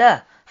دُونِ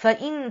اللَّهِ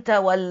فَإِن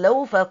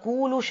تَوَلَّوْا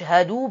فَقُولُوا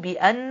اشْهَدُوا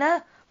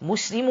بِأَنَّا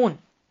مُسْلِمُونَ.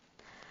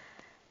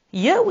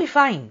 Here we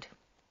find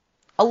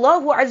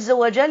Allah Azza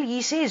wa Jal,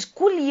 He says,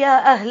 قُلْ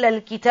يَا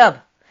أَهْلَ الْكِتَابِ,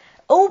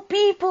 O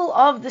people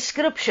of the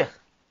scripture,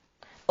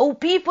 O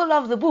people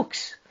of the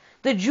books,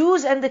 the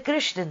Jews and the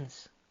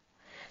Christians,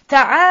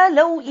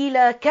 تَعَالَوْا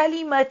إِلَى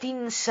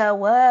كَلِمَةٍ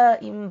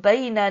سَوَاءٍ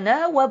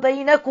بَيْنَنَا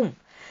وَبَيْنَكُمْ,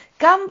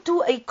 come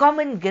to a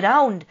common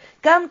ground,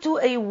 come to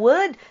a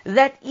word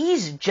that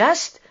is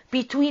just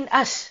between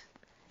us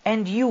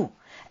and you.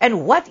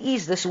 And what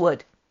is this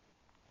word?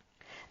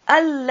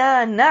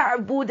 أَلَّا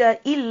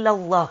نَعْبُدَ إِلَّا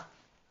اللَّهِ,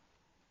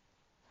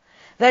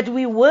 that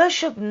we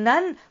worship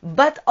none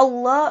but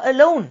Allah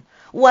alone.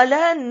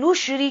 وَلَا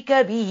نُشْرِكَ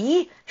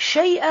بِهِ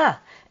شَيْئًا,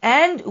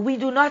 and we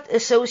do not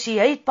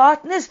associate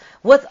partners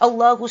with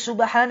Allah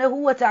subhanahu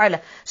wa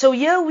ta'ala. So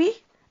here we,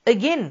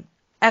 again,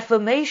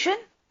 affirmation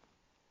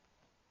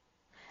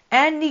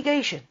and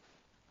negation.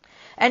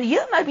 And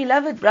here, my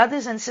beloved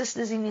brothers and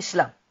sisters in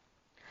Islam,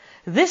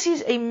 this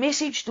is a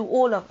message to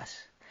all of us.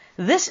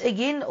 This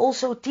again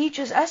also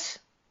teaches us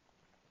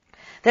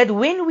that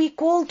when we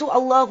call to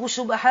Allah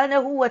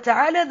subhanahu wa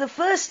ta'ala, the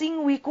first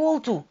thing we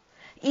call to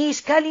is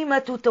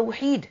kalimatu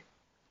tawheed.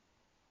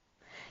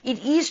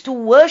 It is to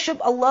worship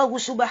Allah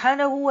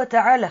subhanahu wa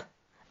ta'ala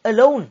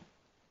alone.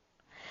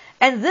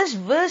 And this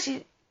verse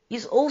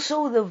is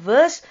also the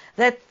verse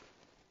that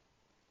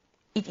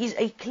it is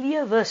a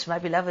clear verse, my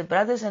beloved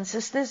brothers and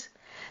sisters,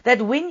 that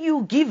when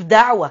you give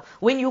da'wah,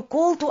 when you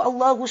call to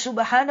Allah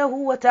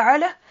subhanahu wa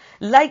ta'ala,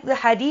 like the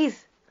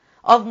hadith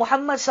of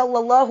Muhammad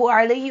sallallahu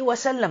alayhi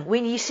wasallam,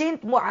 when he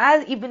sent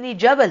Mu'adh ibn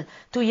Jabal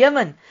to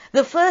Yemen,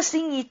 the first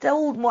thing he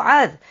told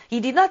Mu'adh, he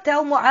did not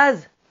tell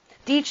Mu'adh,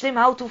 teach them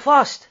how to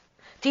fast,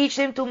 teach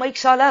them to make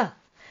salah,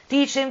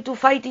 teach them to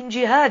fight in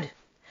jihad,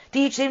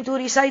 teach them to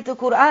recite the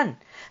Quran.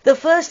 The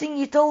first thing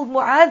he told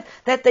Mu'adh,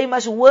 that they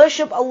must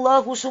worship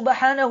Allah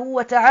subhanahu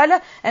wa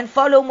ta'ala and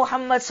follow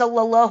Muhammad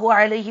sallallahu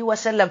alayhi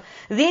wasallam.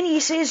 Then he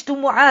says to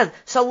Mu'adh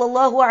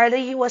sallallahu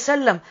alayhi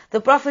wasallam,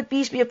 the Prophet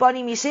peace be upon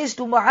him, he says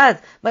to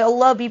Mu'adh, may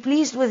Allah be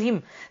pleased with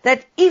him,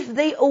 that if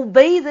they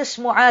obey this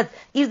Mu'adh,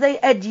 if they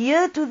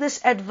adhere to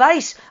this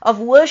advice of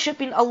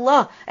worshipping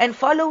Allah and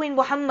following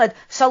Muhammad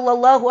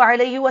sallallahu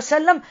alayhi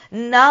wasallam,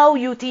 now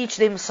you teach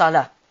them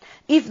salah.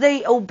 If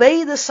they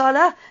obey the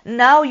salah,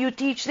 now you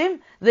teach them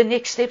the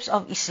next steps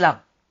of Islam.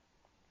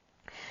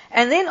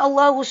 And then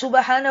Allah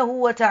subhanahu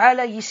wa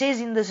ta'ala, He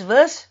says in this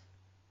verse,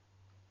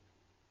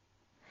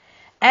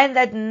 and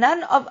that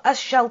none of us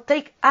shall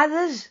take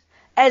others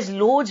as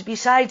lords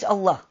besides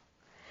Allah.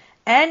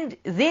 And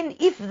then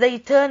if they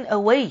turn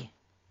away,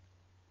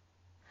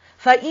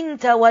 فَإِن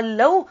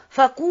تَوَلَّوْا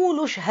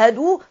فَقُولُوا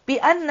اشْهَدُوا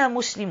بِأَنَّا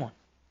مُسْلِمُونَ.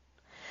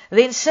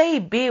 Then say,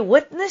 bear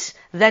witness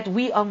that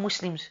we are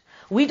Muslims.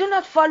 We do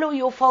not follow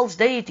your false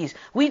deities.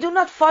 We do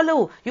not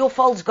follow your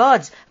false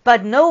gods.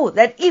 But know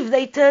that if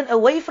they turn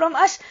away from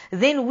us,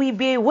 then we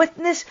bear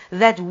witness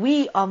that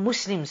we are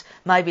Muslims,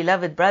 my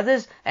beloved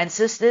brothers and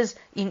sisters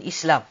in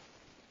Islam.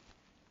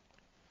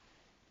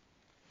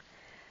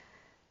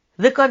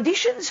 The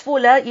conditions for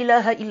La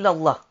ilaha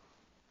illallah.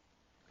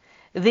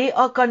 There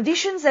are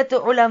conditions that the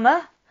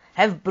ulama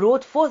have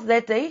brought forth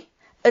that they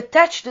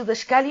attach to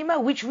this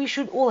kalima, which we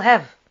should all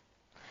have.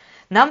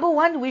 Number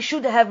one, we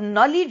should have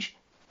knowledge,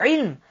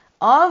 ilm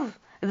of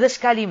this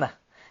kalima.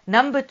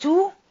 Number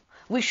two,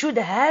 we should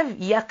have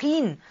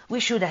yaqeen,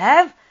 we should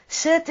have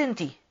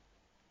certainty.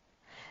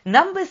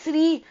 Number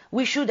three,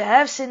 we should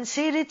have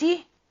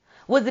sincerity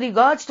with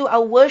regards to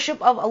our worship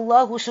of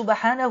Allah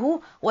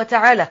subhanahu wa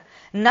ta'ala.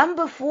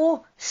 Number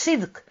four,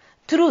 sidq,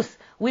 truth.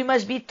 We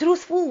must be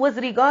truthful with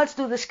regards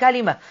to this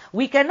kalima.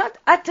 We cannot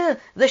utter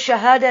the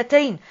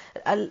shahadatain,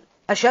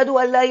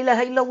 Ashhadu an la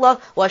ilaha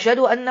illallah wa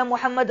ashhadu anna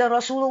Muhammadan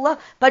Rasulullah.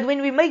 But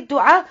when we make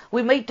dua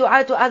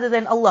to other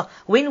than Allah.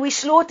 When we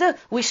slaughter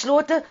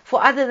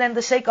for other than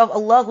the sake of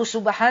Allah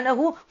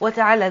subhanahu wa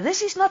ta'ala.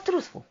 This is not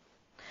truthful.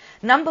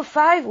 Number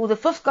five, or the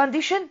fifth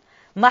condition,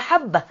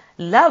 mahabba,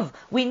 love.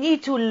 We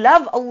need to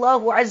love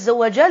Allah Azza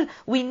wa Jal.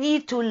 We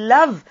need to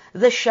love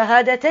the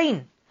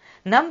shahadatain.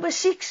 Number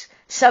six,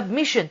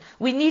 submission.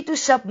 We need to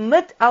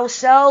submit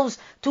ourselves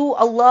to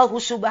Allah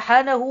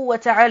subhanahu wa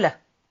ta'ala.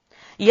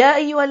 Ya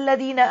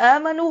ayyuhalladhina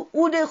amanu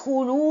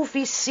udkhulu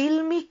fi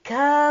silmi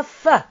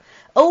kafa.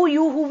 O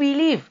you who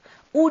believe,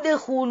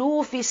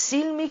 udkhulu fi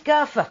silmi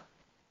kafa.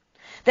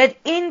 That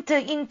enter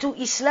into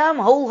Islam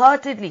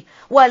wholeheartedly.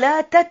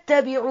 وَلَا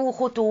تَتَّبِعُوا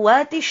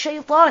خُطُوَاتِ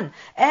الشَّيْطَانِ.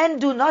 And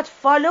do not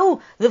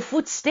follow the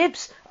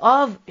footsteps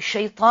of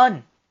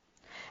shaitan.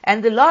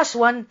 And the last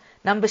one,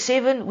 number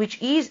 7,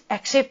 which is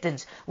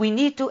acceptance. We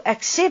need to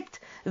accept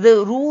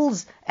the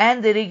rules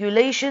and the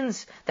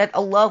regulations that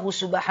Allah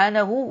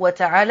subhanahu wa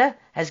ta'ala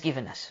has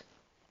given us.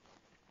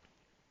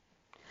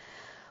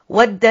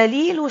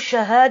 وَالدَّلِيلُ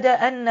شَهَادَ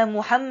أَنَّ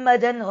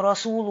مُحَمَّدًا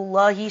رَسُولُ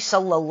اللَّهِ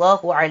صَلَّى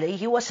اللَّهُ عَلَيْهِ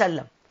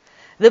وَسَلَّمَ.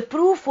 The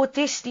proof for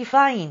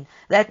testifying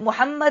that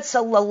Muhammad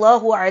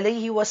sallallahu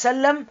alayhi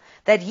wasallam,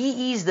 that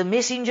he is the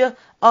messenger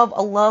of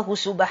Allah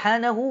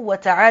subhanahu wa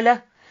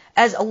ta'ala,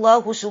 as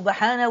Allah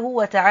subhanahu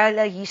wa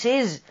ta'ala, he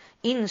says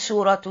in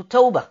Surah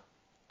Tawbah,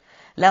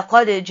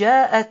 لَقَدْ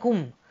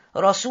جَاءَكُمْ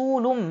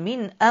رَسُولٌ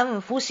مِّنْ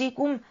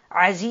أَنفُسِكُمْ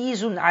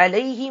عَزِيزٌ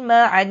عَلَيْهِ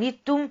مَا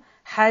عَنِتُّمْ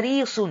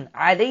حَرِيصٌ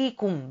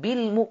عَلَيْكُمْ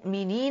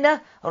بِالْمُؤْمِنِينَ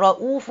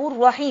رَؤُوفٌ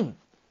رَحِيمٌ.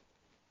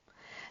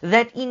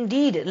 That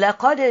indeed,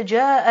 لَقَدْ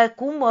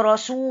جَاءَكُمْ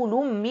رَسُولٌ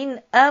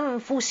مِّنْ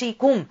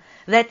أَنفُسِكُمْ,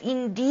 that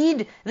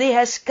indeed there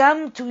has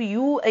come to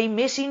you a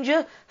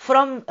messenger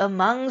from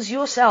amongst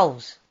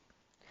yourselves.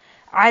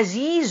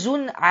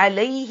 عَزِيزٌ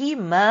عَلَيْهِ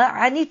مَا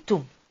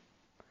عَنِتُّمْ.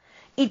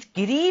 It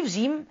grieves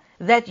him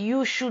that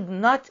you should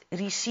not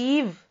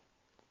receive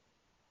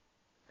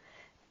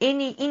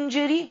any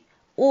injury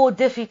or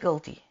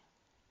difficulty.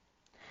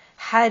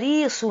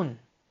 حَرِيصٌ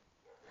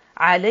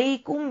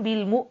عَلَيْكُمْ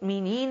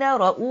بِالْمُؤْمِنِينَ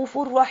رَؤُوفٌ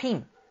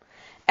رَحِيمٌ.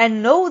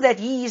 And know that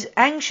he is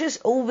anxious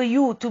over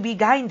you to be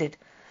guided.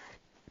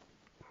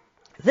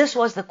 This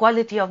was the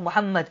quality of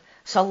Muhammad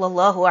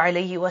sallallahu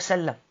alayhi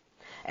wasallam.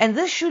 And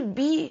this should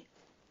be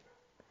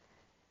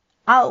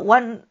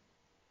one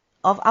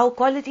of our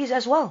qualities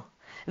as well.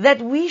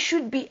 That we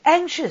should be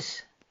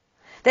anxious.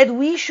 That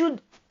we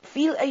should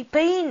feel a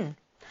pain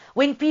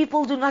when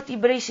people do not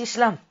embrace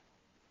Islam.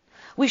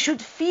 We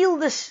should feel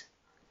this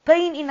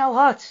pain in our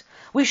hearts.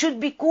 We should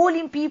be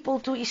calling people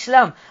to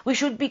Islam. We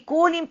should be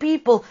calling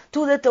people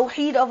to the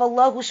Tawheed of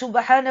Allah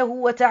subhanahu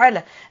wa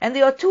ta'ala. And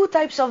there are two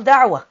types of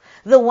da'wah.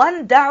 The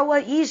one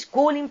da'wah is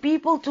calling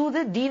people to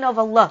the deen of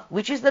Allah,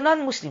 which is the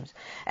non-Muslims.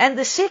 And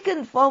the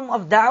second form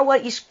of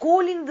da'wah is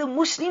calling the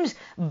Muslims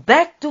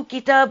back to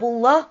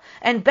Kitabullah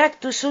and back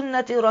to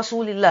Sunnati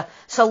Rasulillah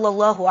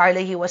sallallahu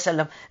alayhi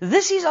wasallam.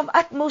 This is of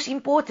utmost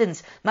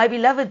importance, my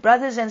beloved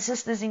brothers and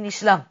sisters in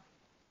Islam.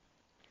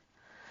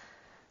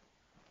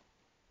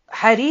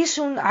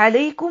 Harisun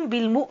alaykum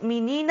bil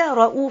mu'minina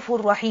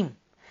ra'ufur rahim.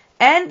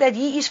 And that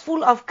he is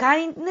full of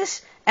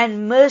kindness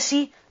and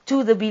mercy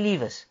to the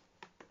believers.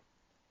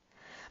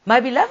 My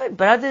beloved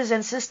brothers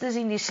and sisters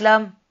in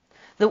Islam,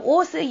 the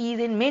author he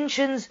then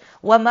mentions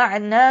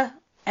وَمَعْنَا,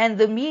 and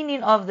the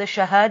meaning of the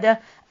shahada,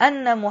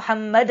 أَنَّ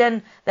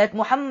مُحَمَّدًا, that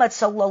Muhammad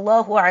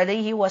sallallahu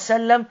alayhi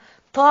wasallam,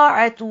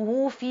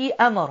 طَاعَتُهُ فِي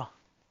أَمْرَ.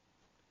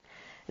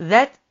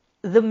 That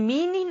the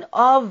meaning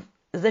of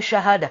the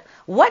shahada,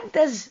 what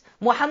does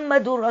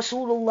Muhammadur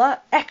Rasulullah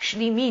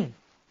actually mean?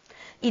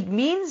 It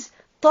means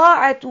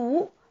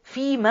طَاعَتُهُ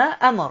فِي مَا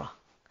أَمْرَ.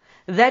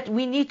 That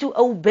we need to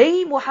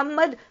obey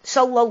Muhammad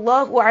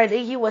sallallahu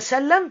alayhi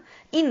wasallam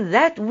in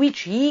that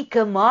which he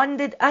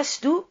commanded us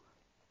to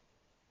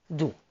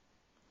do.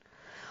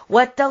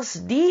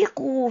 وَتَصْدِيقُهُ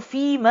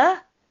فِي مَا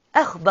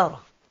أَخْبَرَ.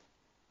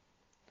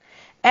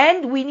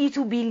 And we need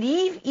to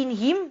believe in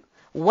him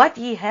what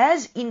he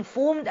has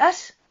informed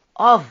us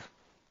of.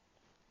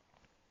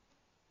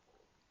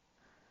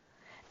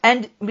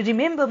 And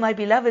remember, my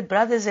beloved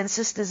brothers and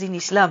sisters in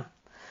Islam,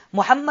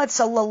 Muhammad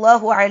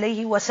sallallahu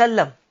alayhi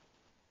wasallam,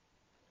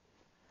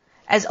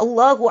 as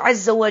Allah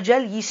Azza wa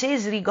Jal, he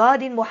says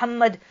regarding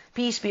Muhammad,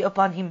 peace be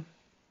upon him,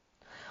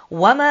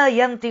 وَمَا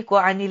يَنْتِقُ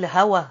عَنِ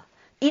الْهَوَى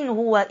إِنْ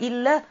هُوَ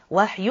إِلَّا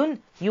وَحْيٌ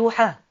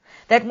يُوحَى.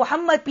 That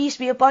Muhammad, peace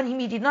be upon him,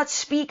 he did not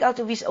speak out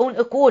of his own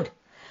accord,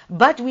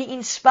 but we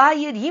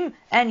inspired him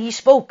and he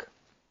spoke.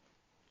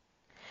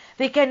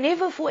 There can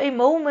never for a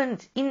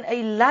moment in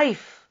a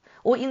life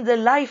or in the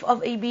life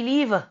of a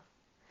believer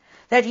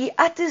that he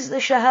utters the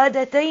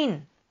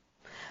shahadatain,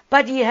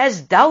 but he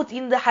has doubt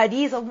in the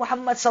hadith of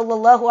Muhammad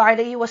sallallahu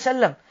alayhi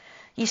wasallam.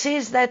 He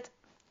says that,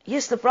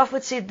 yes, the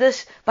Prophet said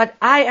this, but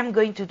I am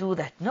going to do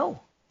that. No.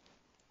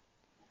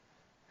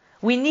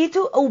 We need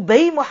to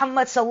obey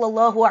Muhammad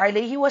sallallahu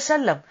alayhi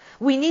wasallam.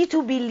 We need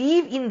to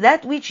believe in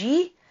that which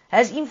he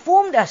has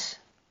informed us.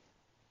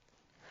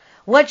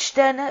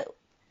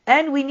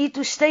 And we need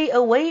to stay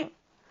away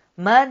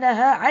مَا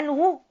نَهَا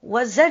عَنْهُ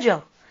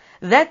وَالزَّجَرُ,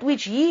 that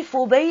which he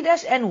forbade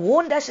us and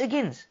warned us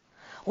against.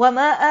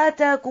 وَمَا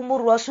آتَاكُمُ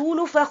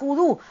الرَّسُولُ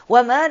فَخُذُوهُ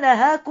وَمَا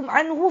نَهَاكُمْ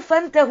عَنْهُ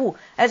فَانْتَهُوا.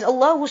 As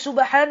Allah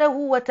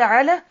subhanahu wa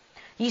ta'ala,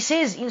 he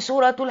says in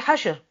Surah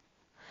Al-Hashr,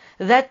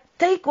 that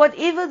take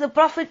whatever the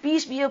Prophet,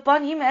 peace be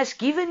upon him, has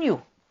given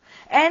you,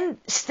 and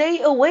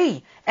stay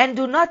away, and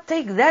do not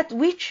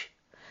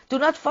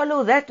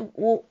follow that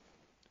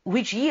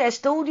which he has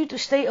told you to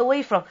stay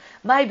away from.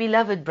 My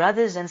beloved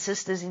brothers and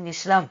sisters in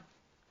Islam,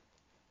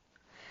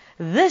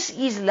 this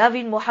is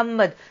loving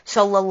Muhammad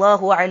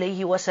sallallahu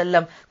alayhi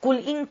wasallam.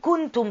 قُلْ إِن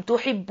كُنْتُمْ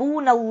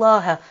تُحِبُّونَ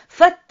اللَّهَ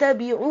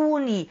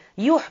فَاتَّبِعُونِي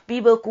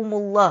يُحْبِبَكُمُ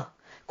اللَّهُ.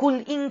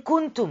 قُلْ إِن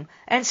كُنْتُمْ,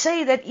 and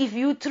say that if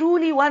you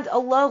truly want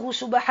Allah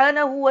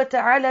subhanahu wa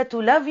ta'ala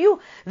to love you,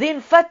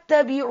 then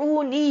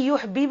فَاتَّبِعُونِي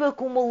يُحْبِبَكُمُ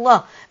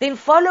اللَّهُ. Then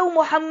follow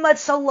Muhammad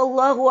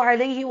sallallahu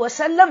alayhi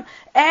wasallam,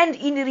 and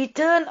in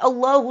return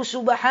Allah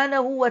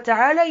subhanahu wa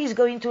ta'ala is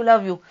going to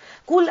love you.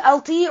 قُلْ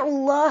أَطِيعُوا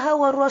اللَّهَ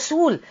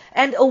وَالرَّسُولَ,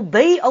 and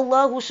obey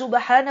Allah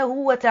subhanahu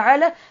wa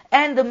ta'ala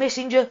and the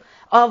messenger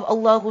of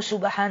Allah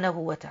subhanahu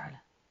wa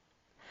ta'ala.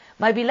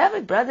 My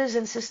beloved brothers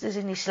and sisters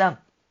in Islam,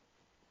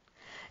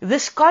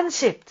 this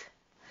concept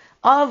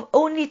of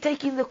only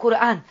taking the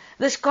Quran,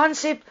 this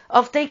concept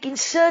of taking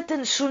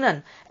certain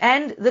sunan,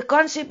 and the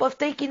concept of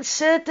taking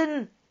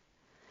certain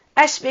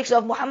aspects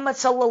of Muhammad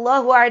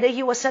sallallahu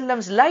alayhi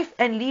wasallam's life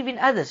and leaving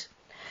others,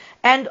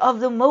 and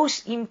of the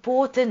most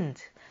important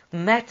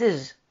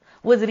matters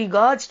with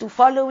regards to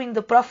following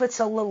the Prophet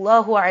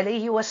sallallahu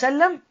alayhi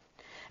wasallam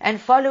and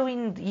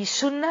following his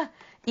sunnah,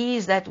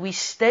 is that we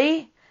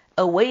stay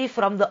away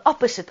from the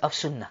opposite of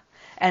sunnah,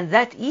 and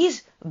that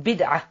is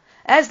bid'ah.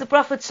 As the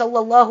Prophet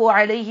sallallahu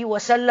alayhi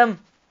wasallam,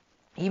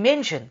 he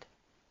mentioned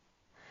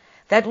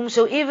that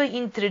whomsoever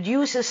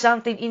introduces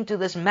something into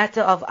this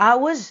matter of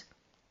ours,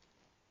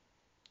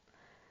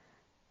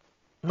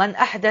 man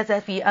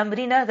ahdatha fi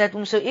amrina, that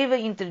whomsoever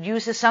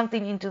introduces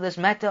something into this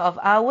matter of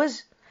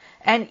ours,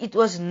 and it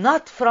was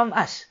not from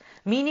us,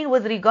 meaning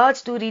with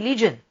regards to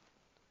religion.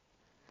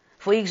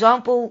 For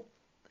example,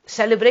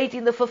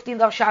 celebrating the 15th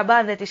of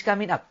Sha'ban that is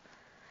coming up,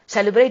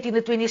 celebrating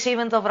the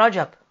 27th of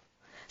Rajab,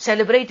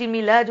 celebrating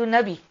Miladun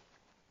Nabi,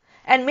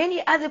 and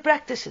many other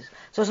practices.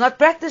 So it's not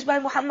practiced by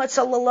Muhammad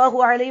sallallahu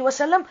alayhi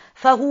wasallam,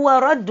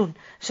 فَهُوَ رَدٌّ.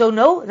 So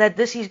know that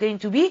this is going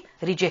to be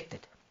rejected.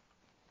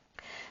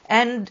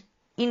 And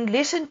in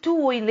lesson 2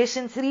 or in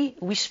lesson 3,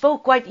 we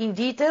spoke quite in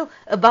detail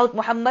about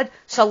Muhammad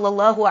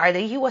sallallahu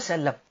alayhi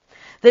wasallam.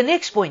 The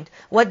next point,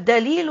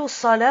 وَالدَّلِيلُ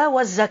الصَّلَاةِ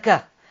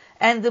وَالزَّكَاةِ.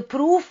 and the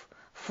proof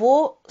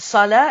for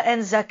Salah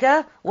and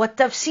Zakah,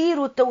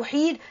 وَالتَّفْسِيرُ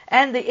التَّوْحِيد,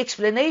 and the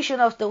explanation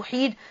of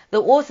Tawheed. The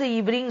author,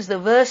 he brings the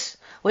verse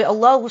where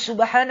Allah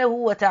subhanahu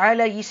wa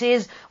ta'ala, he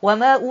says,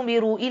 وَمَا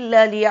أُمِرُوا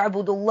إِلَّا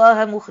لِيَعْبُدُوا اللَّهَ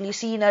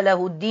مُخْلِصِينَ لَهُ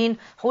الدِّينَ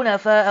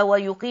حُنَفَاءَ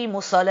وَيُقِيمُوا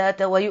الصَّلَاةَ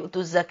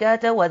وَيُؤْتُوا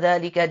الزَّكَاةَ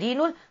وَذَلِكَ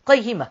دِينُ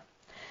الْقَيِّمَةِ.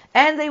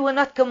 And they were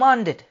not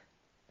commanded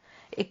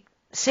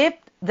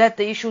except that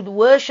they should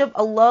worship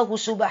Allah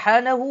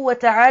subhanahu wa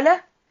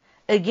ta'ala,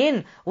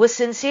 again with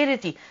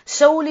sincerity,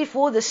 solely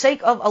for the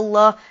sake of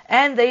Allah,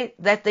 and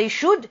that they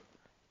should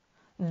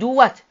do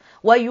what?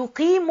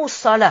 وَيُقِيمُوا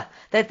الصَّلَاةَ,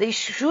 that they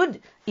should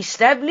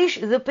establish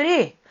the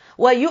prayer.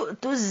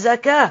 وَيُؤْتُوا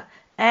الزَّكَاةَ,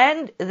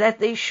 and that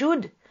they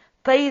should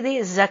pay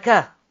their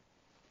zakah.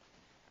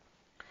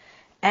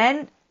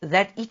 And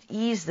that it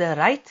is the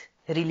right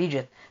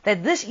religion.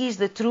 That this is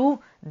the true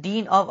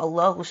deen of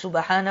Allah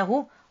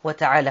subhanahu wa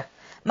ta'ala.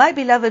 My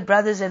beloved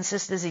brothers and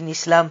sisters in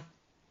Islam,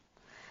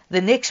 the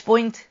next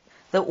point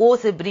the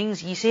author brings,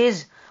 he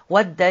says,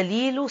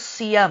 وَالدَّلِيلُ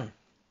الصِّيَامِ,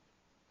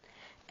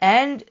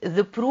 and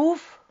the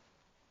proof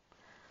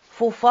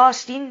for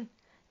fasting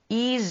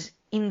is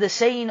in the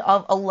saying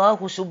of Allah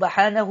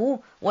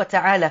subhanahu wa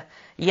ta'ala,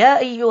 Ya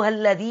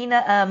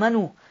ayyuhalladhina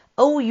amanu,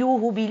 O you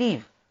who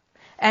believe.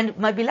 And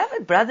my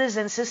beloved brothers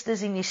and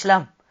sisters in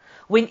Islam,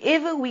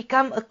 whenever we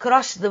come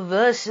across the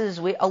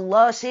verses where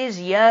Allah says,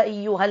 Ya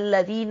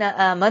ayyuhalladhina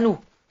amanu,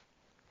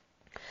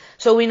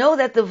 so we know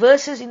that the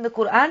verses in the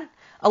Quran,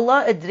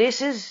 Allah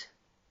addresses,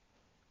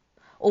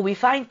 or we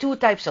find two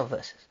types of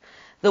verses.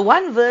 The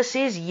one verse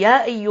says,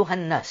 Ya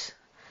ayyuhan nas,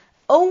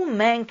 O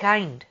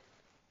mankind,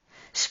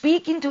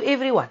 speaking to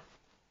everyone,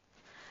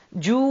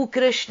 Jew,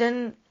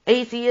 Christian,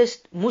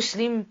 atheist,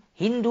 Muslim,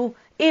 Hindu,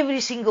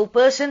 every single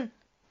person,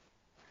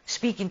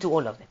 speaking to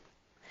all of them.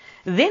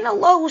 Then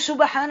Allah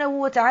subhanahu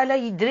wa ta'ala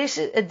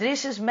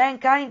addresses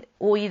mankind,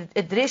 or He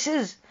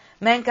addresses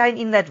mankind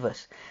in that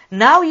verse.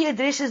 Now He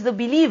addresses the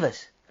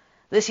believers.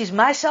 This is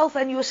myself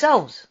and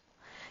yourselves.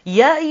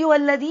 Ya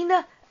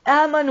ayyuhalladhina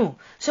amanu.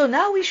 So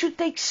now we should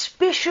take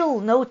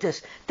special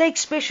notice, take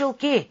special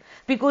care,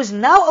 because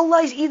now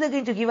Allah is either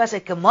going to give us a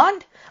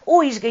command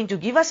or He's going to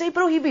give us a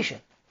prohibition.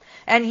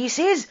 And He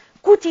says,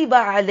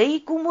 Kutiba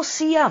alaykumus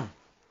siyam,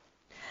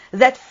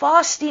 that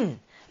fasting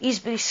is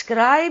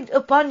prescribed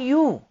upon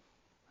you.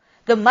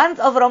 The month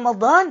of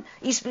Ramadan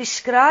is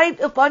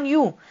prescribed upon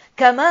you.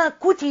 Kama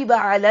kutiba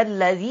ala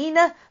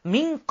alladhina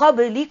min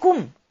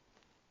qablikum.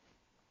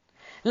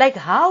 Like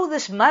how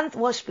this month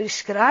was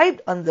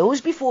prescribed on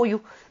those before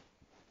you.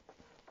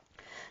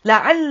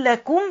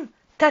 لَعَلَّكُمْ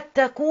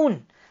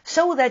تَتَّقُونَ,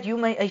 so that you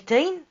may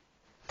attain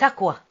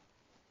taqwa.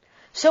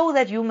 So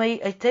that you may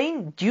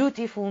attain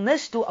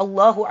dutifulness to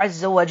Allah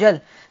Azza wa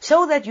Jal.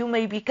 So that you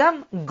may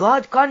become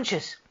God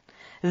conscious.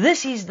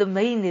 This is the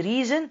main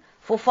reason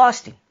for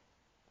fasting.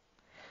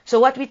 So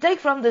what we take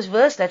from this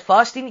verse, that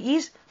fasting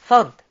is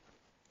fard.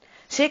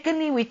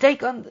 Secondly, we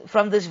take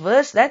from this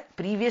verse that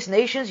previous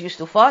nations used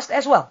to fast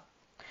as well.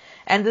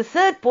 And the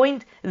third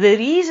point, the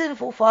reason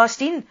for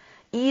fasting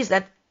is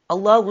that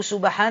Allah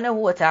subhanahu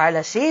wa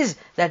ta'ala says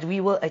that we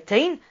will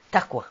attain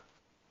taqwa.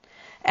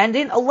 And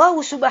then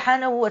Allah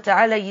subhanahu wa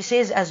ta'ala, He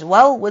says as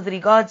well with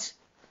regards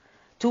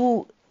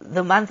to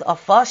the month of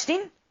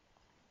fasting,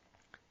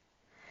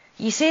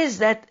 He says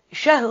that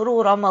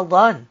shahru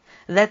Ramadan,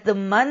 that the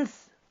month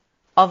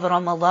of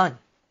Ramadan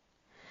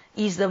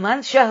is the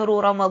month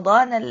shahru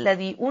Ramadan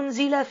alladhi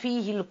unzila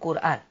fihi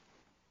al-Quran.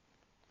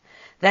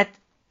 That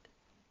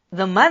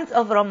the month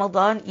of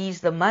Ramadan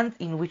is the month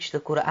in which the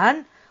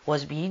Quran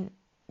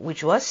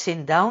which was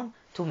sent down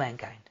to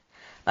mankind.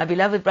 My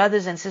beloved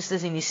brothers and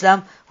sisters in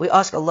Islam, we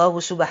ask Allah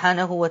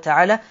subhanahu wa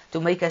ta'ala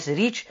to make us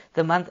reach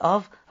the month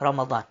of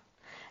Ramadan.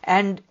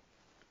 And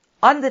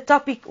on the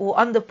topic or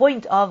on the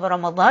point of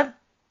Ramadan,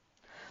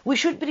 we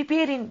should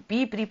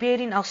be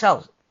preparing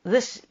ourselves.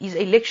 This is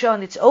a lecture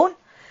on its own,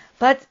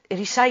 but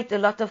recite a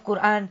lot of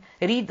Quran,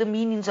 read the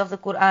meanings of the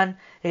Quran,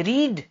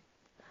 read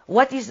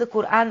what is the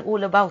Quran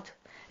all about.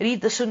 Read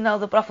the Sunnah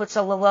of the Prophet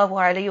sallallahu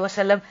alaihi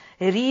wasallam,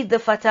 read the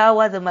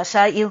Fatawa, the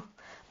Masail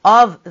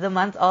of the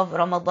month of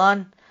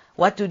Ramadan,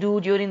 what to do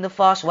during the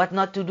fast, what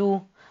not to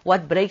do,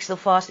 what breaks the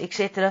fast,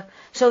 etc.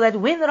 So that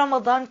when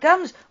Ramadan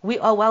comes, we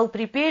are well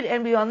prepared,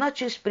 and we are not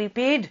just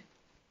prepared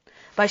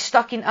by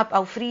stocking up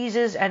our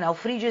freezers and our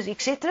fridges,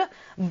 etc.,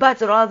 but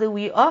rather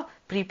we are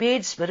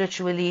prepared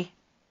spiritually.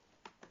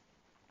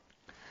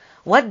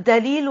 What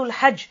dalilul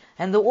hajj,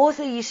 and the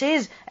author he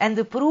says, and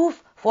the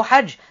proof for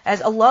hajj,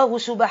 as Allah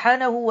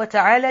subhanahu wa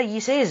ta'ala he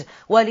says,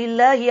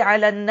 وَلِلَّهِ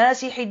عَلَى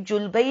النَّاسِ حِجُّ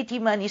الْبَيْتِ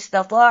مَنِ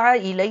اسْتَطَاعَ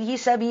إِلَيْهِ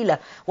سَبِيلًا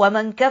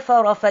وَمَنْ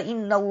كَفَرَ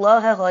فَإِنَّ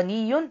اللَّهَ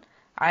غَنِيٌّ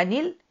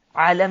عَنِ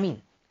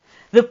الْعَالَمِينَ.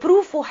 The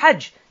proof for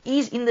hajj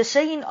is in the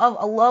saying of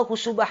Allah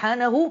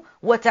subhanahu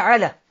wa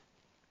ta'ala.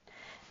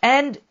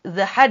 And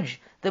the hajj,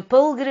 the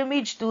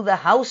pilgrimage to the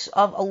house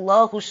of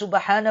Allah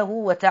subhanahu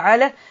wa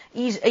ta'ala,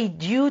 is a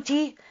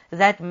duty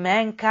that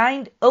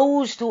mankind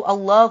owes to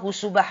Allah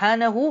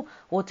subhanahu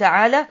wa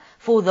ta'ala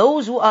for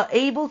those who are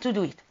able to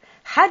do it.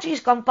 Hajj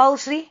is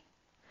compulsory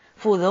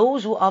for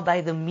those who are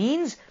by the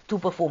means to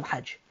perform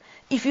hajj.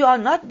 If you are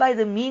not by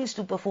the means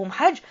to perform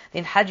Hajj,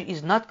 then Hajj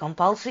is not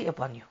compulsory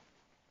upon you.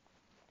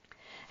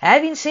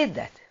 Having said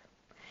that,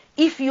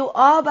 if you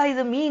are by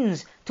the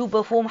means to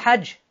perform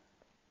Hajj,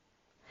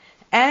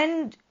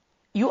 and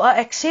you are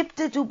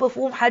accepted to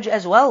perform Hajj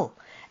as well,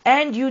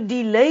 and you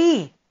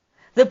delay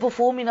the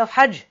performing of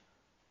Hajj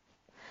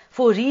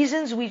for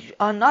reasons which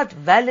are not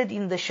valid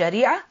in the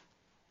Sharia,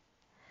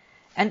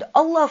 and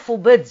Allah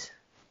forbids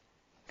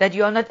that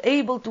you are not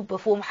able to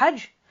perform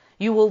Hajj,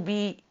 you will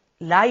be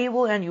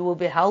liable and you will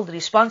be held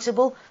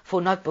responsible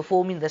for not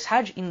performing this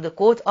Hajj in the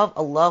court of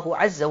Allah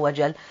Azza wa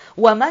Jal.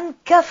 وَمَنْ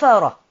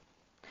كَفَرَ,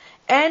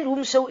 and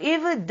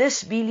whomsoever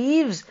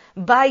disbelieves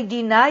by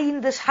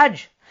denying this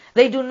Hajj,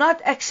 they do not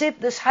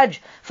accept this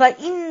Hajj,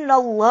 فَإِنَّ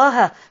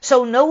اللَّهَ,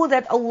 so know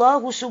that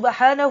Allah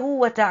subhanahu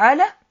wa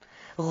ta'ala,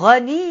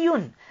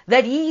 غَنِيٌّ,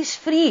 that He is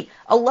free,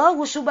 Allah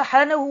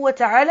subhanahu wa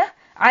ta'ala,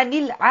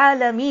 anil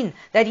alamin,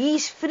 that He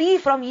is free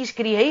from His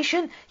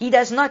creation. He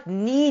does not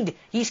need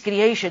His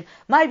creation.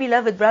 My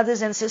beloved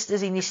brothers and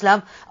sisters in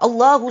Islam,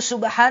 Allah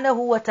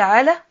subhanahu wa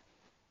ta'ala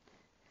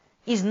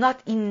is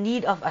not in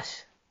need of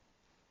us.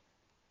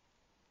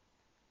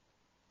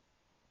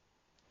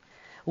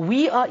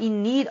 We are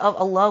in need of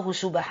Allah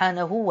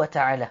subhanahu wa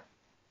ta'ala.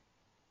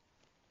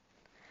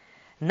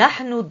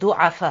 نحن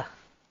ضعفاء.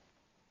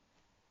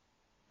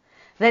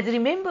 That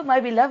remember, my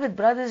beloved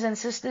brothers and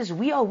sisters,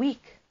 we are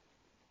weak.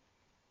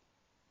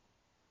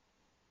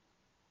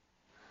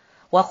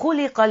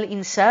 وَخُلِقَ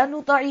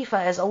الْإِنسَانُ ضَعِيفًا,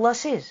 as Allah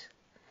says,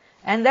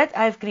 and that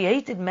I have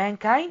created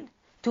mankind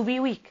to be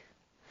weak.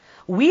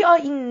 We are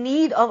in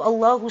need of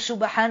Allah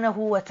subhanahu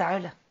wa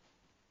ta'ala.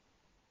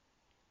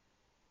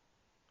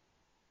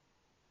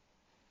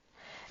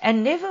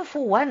 And never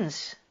for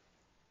once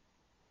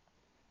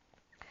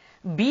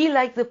be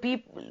like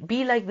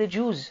the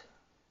Jews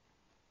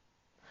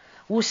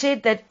who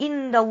said that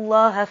إِنَّ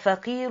اللَّهَ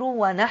فَقِيرٌ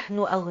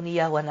وَنَحْنُ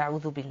أَغْنِيَا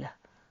وَنَعُوذُ بِاللَّهِ.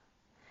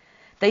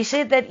 They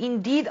said that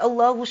indeed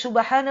Allah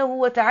subhanahu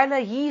wa ta'ala,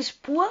 He is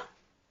poor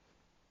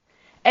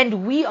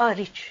and we are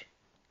rich.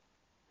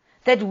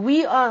 That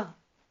we are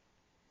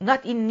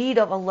not in need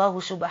of Allah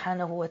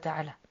subhanahu wa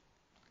ta'ala.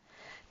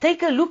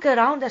 Take a look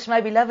around us,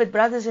 my beloved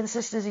brothers and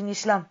sisters in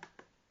Islam.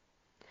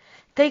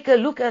 Take a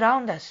look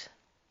around us.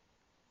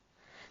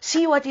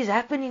 See what is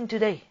happening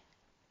today.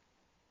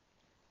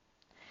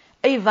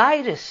 A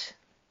virus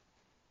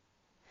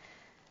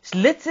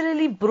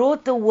literally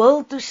brought the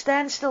world to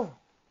standstill.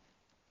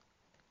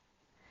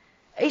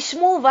 A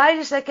small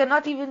virus that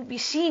cannot even be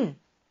seen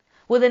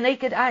with the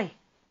naked eye.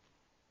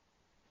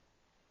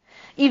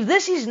 If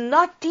this is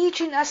not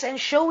teaching us and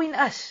showing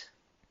us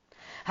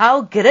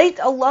how great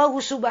Allah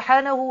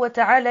subhanahu wa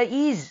ta'ala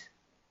is,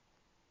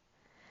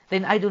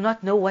 then I do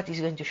not know what He's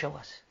going to show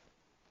us.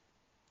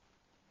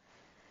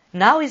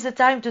 Now is the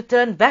time to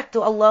turn back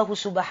to Allah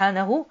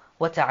subhanahu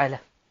wa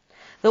ta'ala.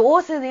 The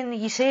author then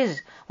he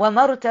says,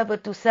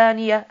 وَمَرْتَبَةُ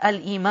ثَانِيَةَ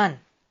الْإِيمَانِ,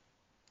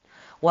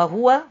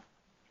 وَهُوَ,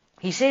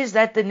 he says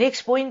that the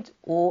next point,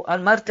 or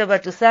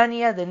al-martabatu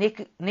thaniya, the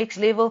next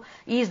level,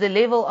 is the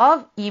level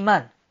of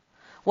Iman.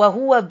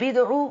 وَهُوَ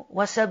بِدْعُ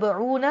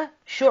وَسَبْعُونَ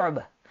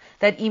شُعْبَةً,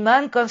 that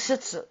Iman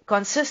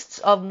consists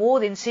of more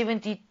than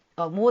 70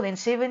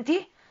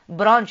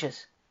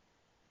 branches.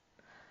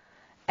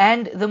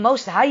 And the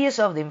most highest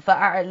of them,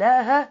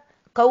 فَأَعْلَاهَا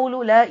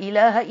قَوْلُ لَا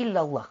إِلَهَ إِلَّا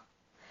اللَّهِ,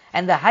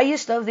 and the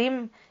highest of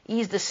them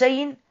is the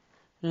saying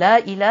La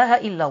ilaha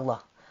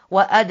illallah.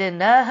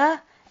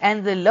 وَأَدْنَاهَا,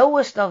 and the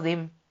lowest of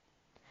them,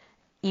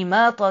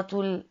 إِمَاطَةُ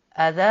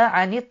الْأَذَى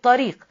عَنِ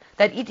الطَّرِيقِ,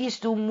 that it is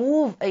to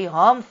move a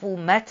harmful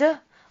matter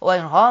or a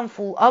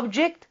harmful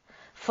object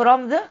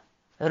from the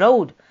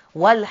road.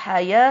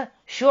 وَالْحَيَاءُ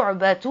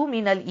شُعْبَةُ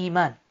مِنَ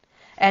الْإِيمَانِ,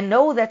 and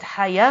know that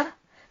haya,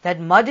 that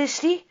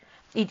modesty,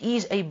 it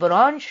is a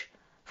branch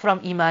from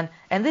Iman.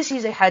 And this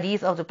is a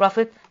hadith of the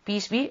Prophet,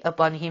 peace be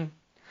upon him.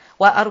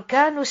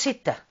 وَأَرْكَانُ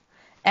سِتَّةً,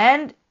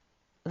 and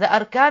the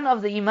arkan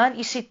of the Iman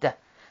is sitta.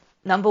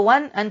 Number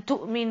one, أن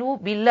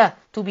تؤمنوا بالله,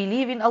 to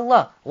believe in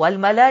Allah,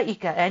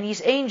 والملائكة, and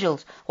His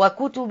angels,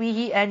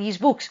 وكتبه, and His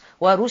books,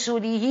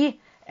 ورسله,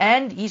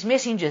 and His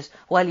messengers,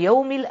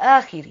 واليوم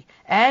الآخر,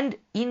 and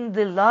in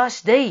the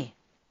last day,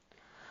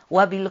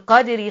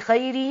 وبالقدر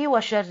خيره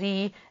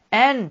وشره,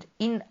 and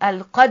in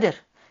al-qadr,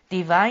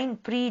 divine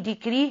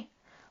pre-decree,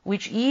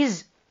 which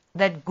is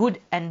that good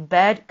and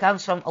bad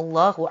comes from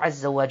Allah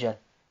Azza wa Jal.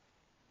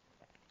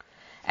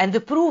 And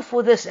the proof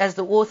for this, as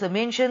the author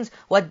mentions,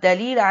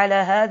 وَالدَّلِيلَ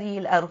عَلَى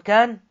هَذِهِ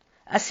الْأَرْكَانِ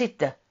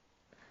السِّتَّةِ,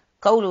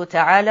 قوله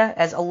تعالى,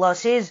 as Allah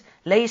says,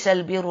 لَيْسَ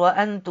الْبِرَّ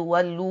أَن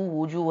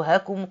تُوَلُّوا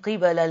وُجُوهَكُمْ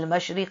قِبَلَ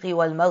الْمَشْرِقِ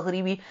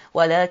وَالْمَغْرِبِ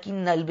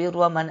وَلَكِنَّ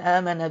الْبِرَّ مَنْ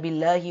آمَنَ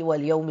بِاللَّهِ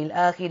وَالْيَوْمِ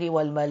الْآخِرِ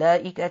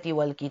وَالْمَلَائِكَةِ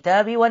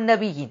وَالْكِتَابِ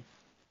وَالنَّبِيِّينَ.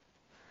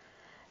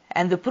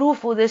 And the proof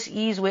for this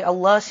is where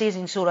Allah says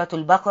in Surah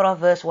Al-Baqarah,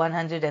 verse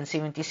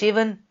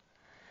 177,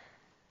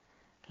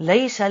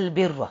 لَيْسَ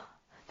الْبِرَّ,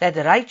 that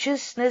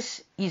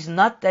righteousness is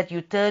not that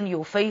you turn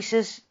your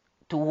faces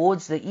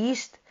towards the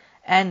east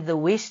and the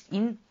west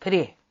in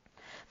prayer,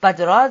 but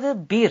rather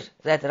bir,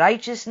 that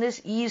righteousness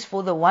is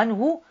for the one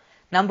who,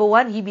 number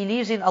one, he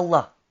believes in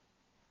Allah.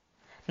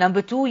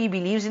 Number 2, he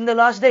believes in the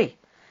last day.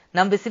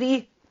 Number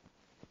 3,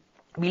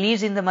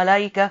 believes in the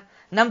malaika.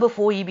 Number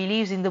 4, he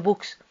believes in the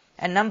books.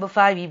 And number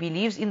 5, he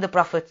believes in the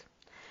Prophet.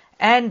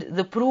 And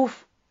the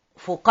proof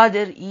for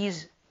qadr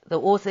is, the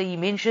author he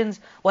mentions,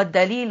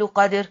 وَالدَّلِيلُ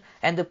qadr,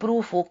 and the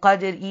proof for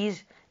qadr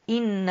is,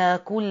 إِنَّا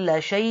كُلَّ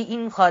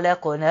شَيْءٍ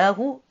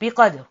خَلَقْنَاهُ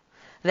بِقَدْرٍ,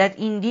 that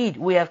indeed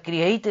we have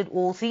created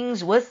all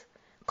things with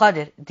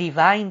qadr,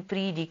 divine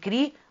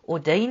pre-decree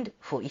ordained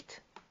for it.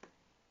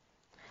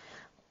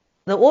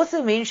 The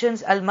author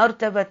mentions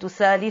المرتبة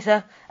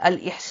الثالثة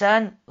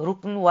الإحسان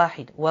ركن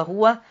واحد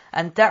وهو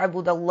أن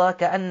تعبد الله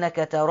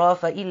كأنك تراه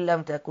فإن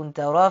لم تكن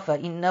تراه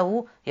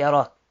فإنه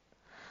يراك.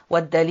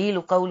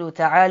 والدليل قوله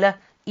تعالى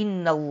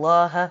إن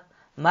الله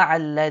مع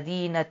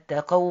الذين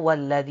اتقوا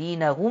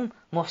والذين هم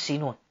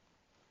محسنون.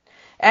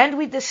 And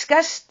we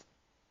discussed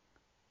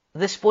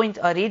this point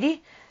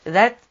already,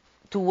 that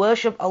to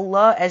worship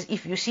Allah as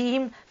if you see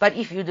Him, but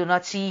if you do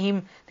not see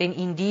Him, then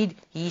indeed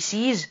He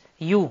sees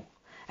you.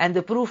 And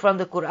the proof from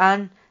the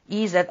Quran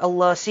is that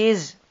Allah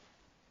says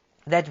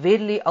that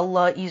verily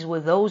Allah is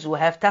with those who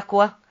have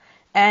taqwa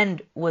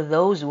and with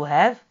those who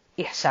have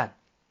ihsan.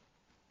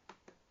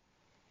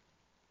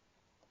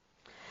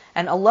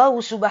 And Allah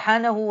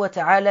subhanahu wa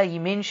ta'ala, He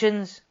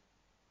mentions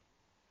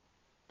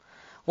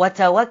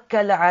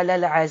وَتَوَكَّلْ عَلَى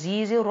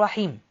الْعَزِيزِ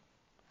الرَّحِيمِ,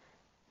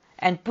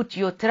 and put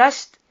your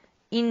trust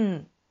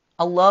in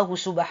Allah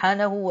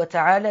subhanahu wa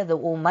ta'ala, the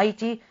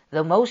Almighty,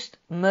 the most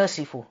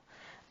merciful.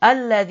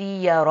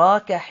 الَّذِي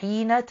يَرَاكَ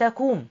حِينَ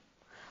تَقُومُ,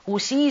 who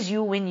sees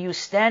you when you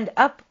stand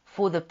up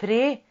for the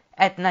prayer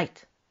at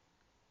night.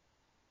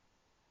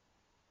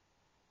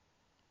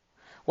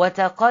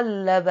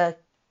 وَتَقَلُّبَكَ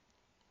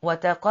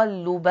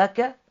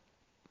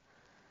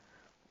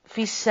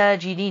فِي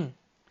السَّاجِدِينَ,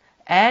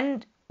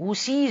 and who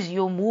sees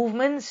your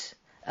movements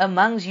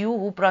amongst you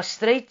who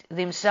prostrate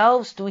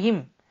themselves to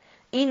Him.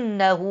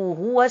 إِنَّهُ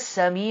هُوَ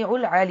السَّمِيعُ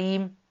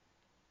الْعَلِيمُ,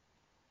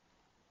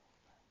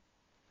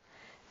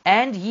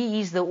 and He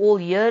is the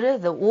all-hearer,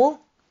 the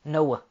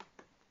all-knower.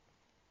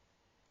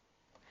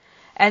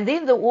 And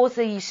then the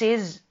author, he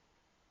says,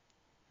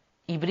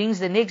 he brings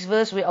the next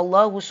verse where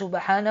Allah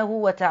subhanahu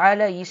wa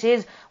ta'ala, He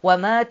says,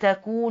 وَمَا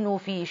تَكُونُ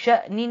فِي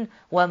شَأْنٍ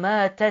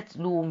وَمَا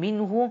تَتْلُو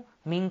مِنْهُ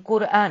مِنْ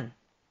قُرْآنٍ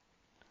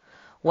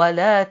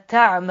وَلَا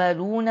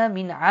تَعْمَلُونَ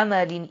مِنْ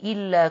عَمَلٍ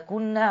إِلَّا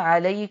كُنَّا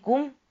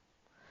عَلَيْكُمْ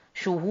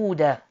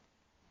شُهُودًا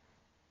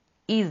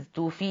إِذْ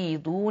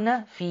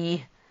تُفِيضُونَ فِيهِ,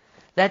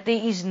 that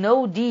there is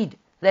no deed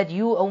that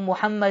you, O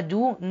Muhammad,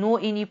 do, nor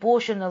any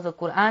portion of the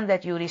Quran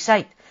that you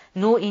recite,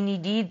 nor any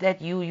deed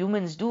that you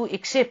humans do,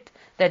 except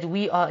that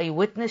we are a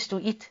witness to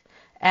it,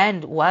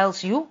 and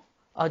whilst you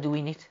are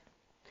doing it.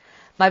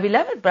 My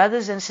beloved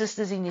brothers and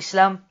sisters in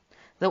Islam,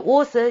 the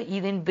author, he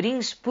then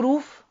brings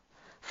proof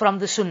from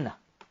the Sunnah.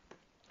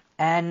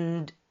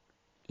 And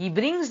he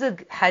brings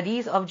the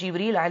hadith of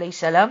Jibreel alayhi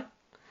salam.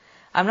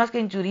 I'm not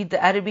going to read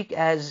the Arabic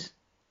as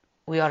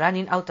we are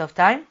running out of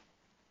time,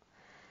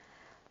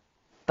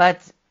 but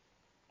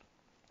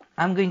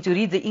I'm going to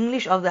read the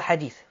English of the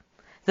hadith.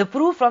 The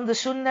proof from the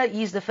Sunnah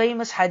is the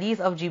famous hadith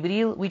of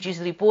Jibreel, which is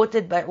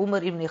reported by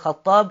Umar ibn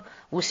Khattab,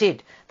 who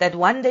said that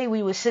one day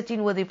we were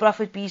sitting with the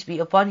Prophet, peace be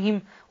upon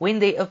him, when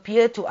there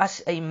appeared to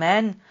us a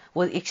man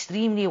with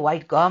extremely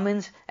white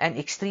garments and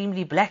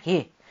extremely black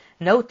hair.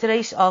 No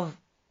trace of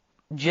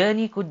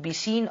journey could be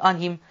seen on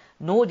him,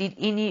 nor did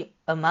any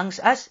amongst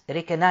us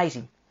recognize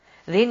him.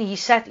 Then he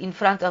sat in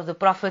front of the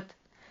Prophet,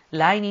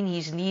 lining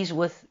his knees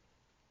with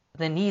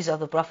the knees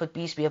of the Prophet,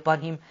 peace be upon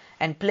him,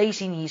 and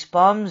placing his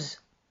palms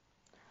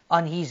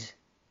on his.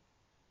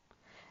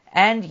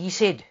 And he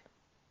said,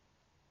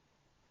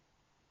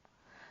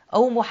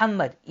 O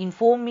Muhammad,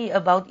 inform me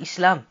about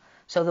Islam.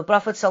 So the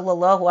Prophet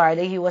sallallahu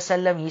alaihi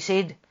wasallam, he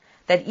said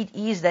that it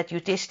is that you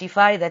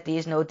testify that there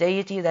is no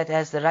deity that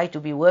has the right to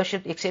be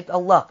worshipped except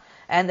Allah,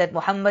 and that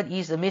Muhammad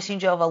is the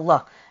messenger of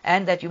Allah,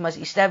 and that you must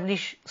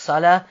establish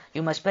salah,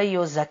 you must pay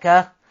your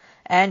zakah,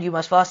 and you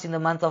must fast in the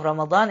month of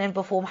Ramadan and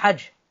perform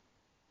hajj,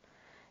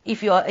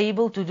 if you are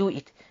able to do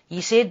it.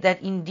 He said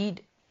that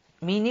indeed,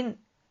 meaning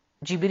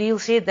Jibreel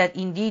said that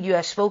indeed you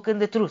have spoken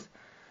the truth.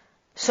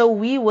 So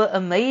we were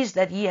amazed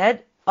that he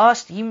had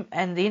asked him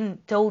and then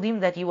told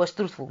him that he was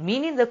truthful.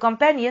 Meaning the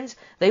companions,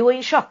 they were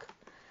in shock.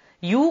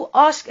 You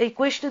ask a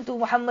question to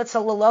Muhammad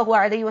sallallahu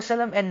alaihi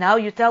wasallam, and now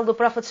you tell the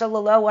Prophet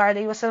sallallahu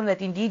alaihi wasallam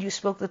that indeed you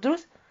spoke the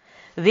truth.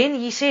 Then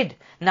he said,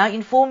 now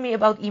inform me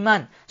about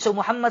Iman. So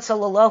Muhammad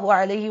sallallahu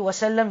alaihi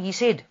wasallam, he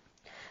said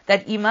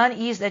that Iman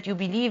is that you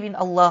believe in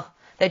Allah,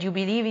 that you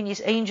believe in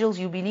His angels,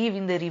 you believe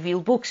in the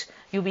revealed books,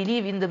 you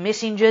believe in the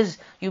messengers,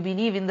 you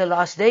believe in the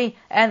last day,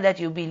 and that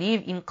you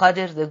believe in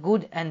qadr, the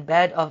good and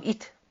bad of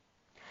it.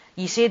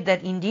 He said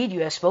that indeed you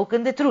have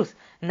spoken the truth.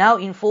 Now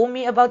inform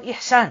me about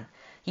ihsan.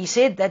 He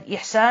said that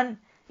ihsan,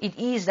 it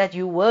is that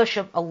you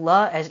worship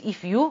Allah as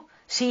if you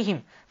see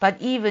Him. But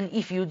even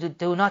if you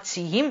do not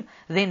see Him,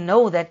 then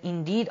know that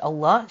indeed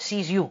Allah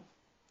sees you.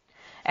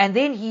 And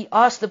then he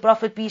asked the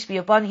Prophet, peace be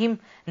upon him,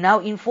 now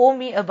inform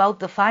me about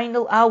the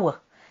final hour.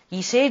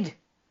 He said,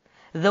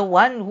 the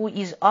one who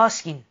is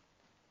asking,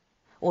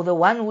 or the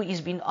one who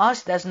is being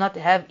asked does not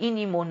have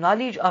any more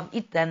knowledge of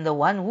it than the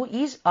one who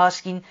is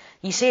asking.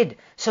 He said,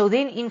 so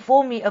then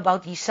inform me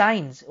about his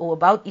signs, or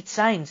about its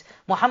signs.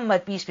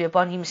 Muhammad, peace be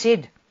upon him,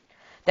 said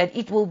that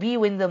it will be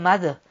when the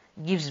mother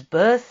gives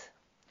birth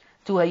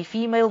to a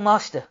female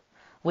master,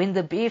 when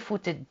the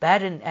barefooted,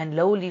 barren and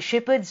lowly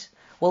shepherds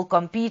will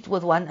compete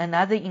with one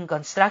another in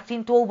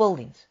constructing tall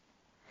buildings.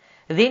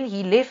 Then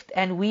he left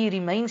and we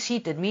remained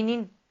seated,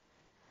 meaning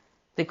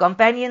the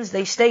companions,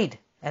 they stayed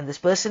and this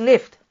person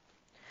left.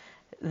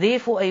 There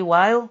for a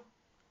while,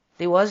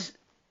 there was,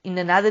 in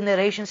another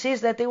narration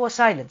says that there was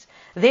silence.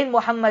 Then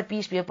Muhammad,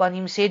 peace be upon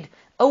him, said,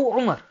 O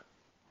Umar,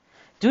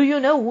 do you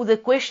know who the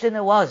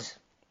questioner was?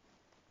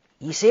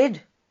 He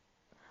said,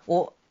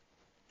 or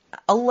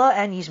Allah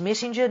and His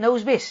Messenger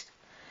knows best.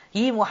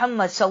 He,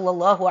 Muhammad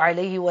sallallahu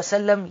alayhi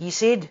wasallam, he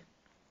said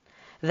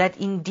that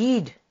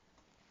indeed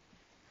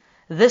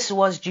this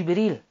was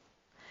Jibreel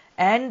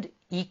and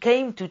he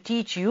came to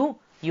teach you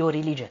your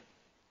religion.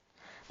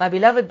 My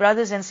beloved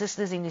brothers and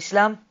sisters in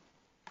Islam,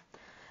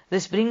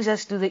 this brings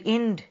us to the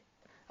end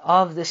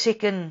of the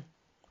second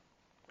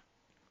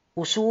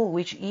usul,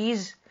 which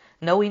is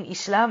knowing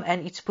Islam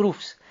and its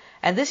proofs.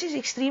 And this is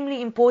extremely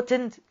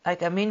important,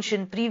 like I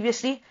mentioned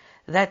previously,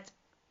 that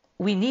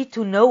we need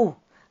to know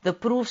the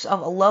proofs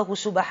of Allah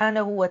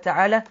subhanahu wa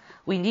ta'ala.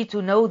 We need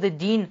to know the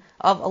deen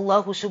of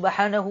Allah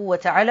subhanahu wa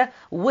ta'ala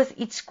with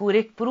its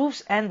correct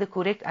proofs and the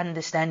correct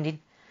understanding.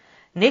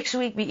 Next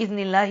week,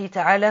 bi'idhnillahi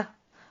ta'ala,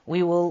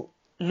 we will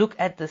look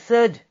at the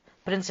third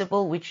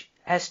principle, which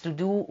has to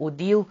do or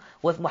deal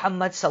with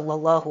Muhammad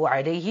sallallahu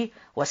alayhi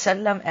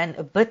wasallam and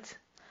a bit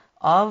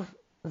of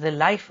the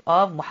life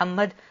of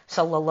Muhammad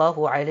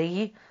sallallahu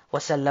alayhi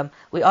wasallam.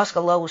 We ask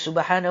Allah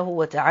subhanahu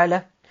wa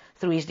ta'ala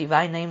through His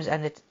divine names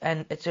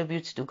and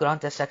attributes to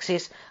grant us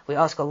success. We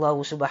ask Allah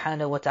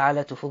subhanahu wa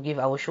ta'ala to forgive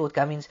our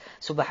shortcomings.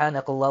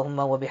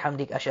 Subhanakallahumma wa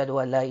bihamdik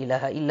ashhadu an la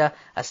ilaha illa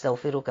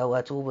astaghfiruka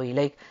wa atubu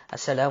ilayk.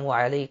 Assalamu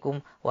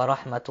alaikum wa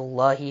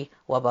rahmatullahi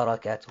wa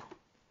barakatuh.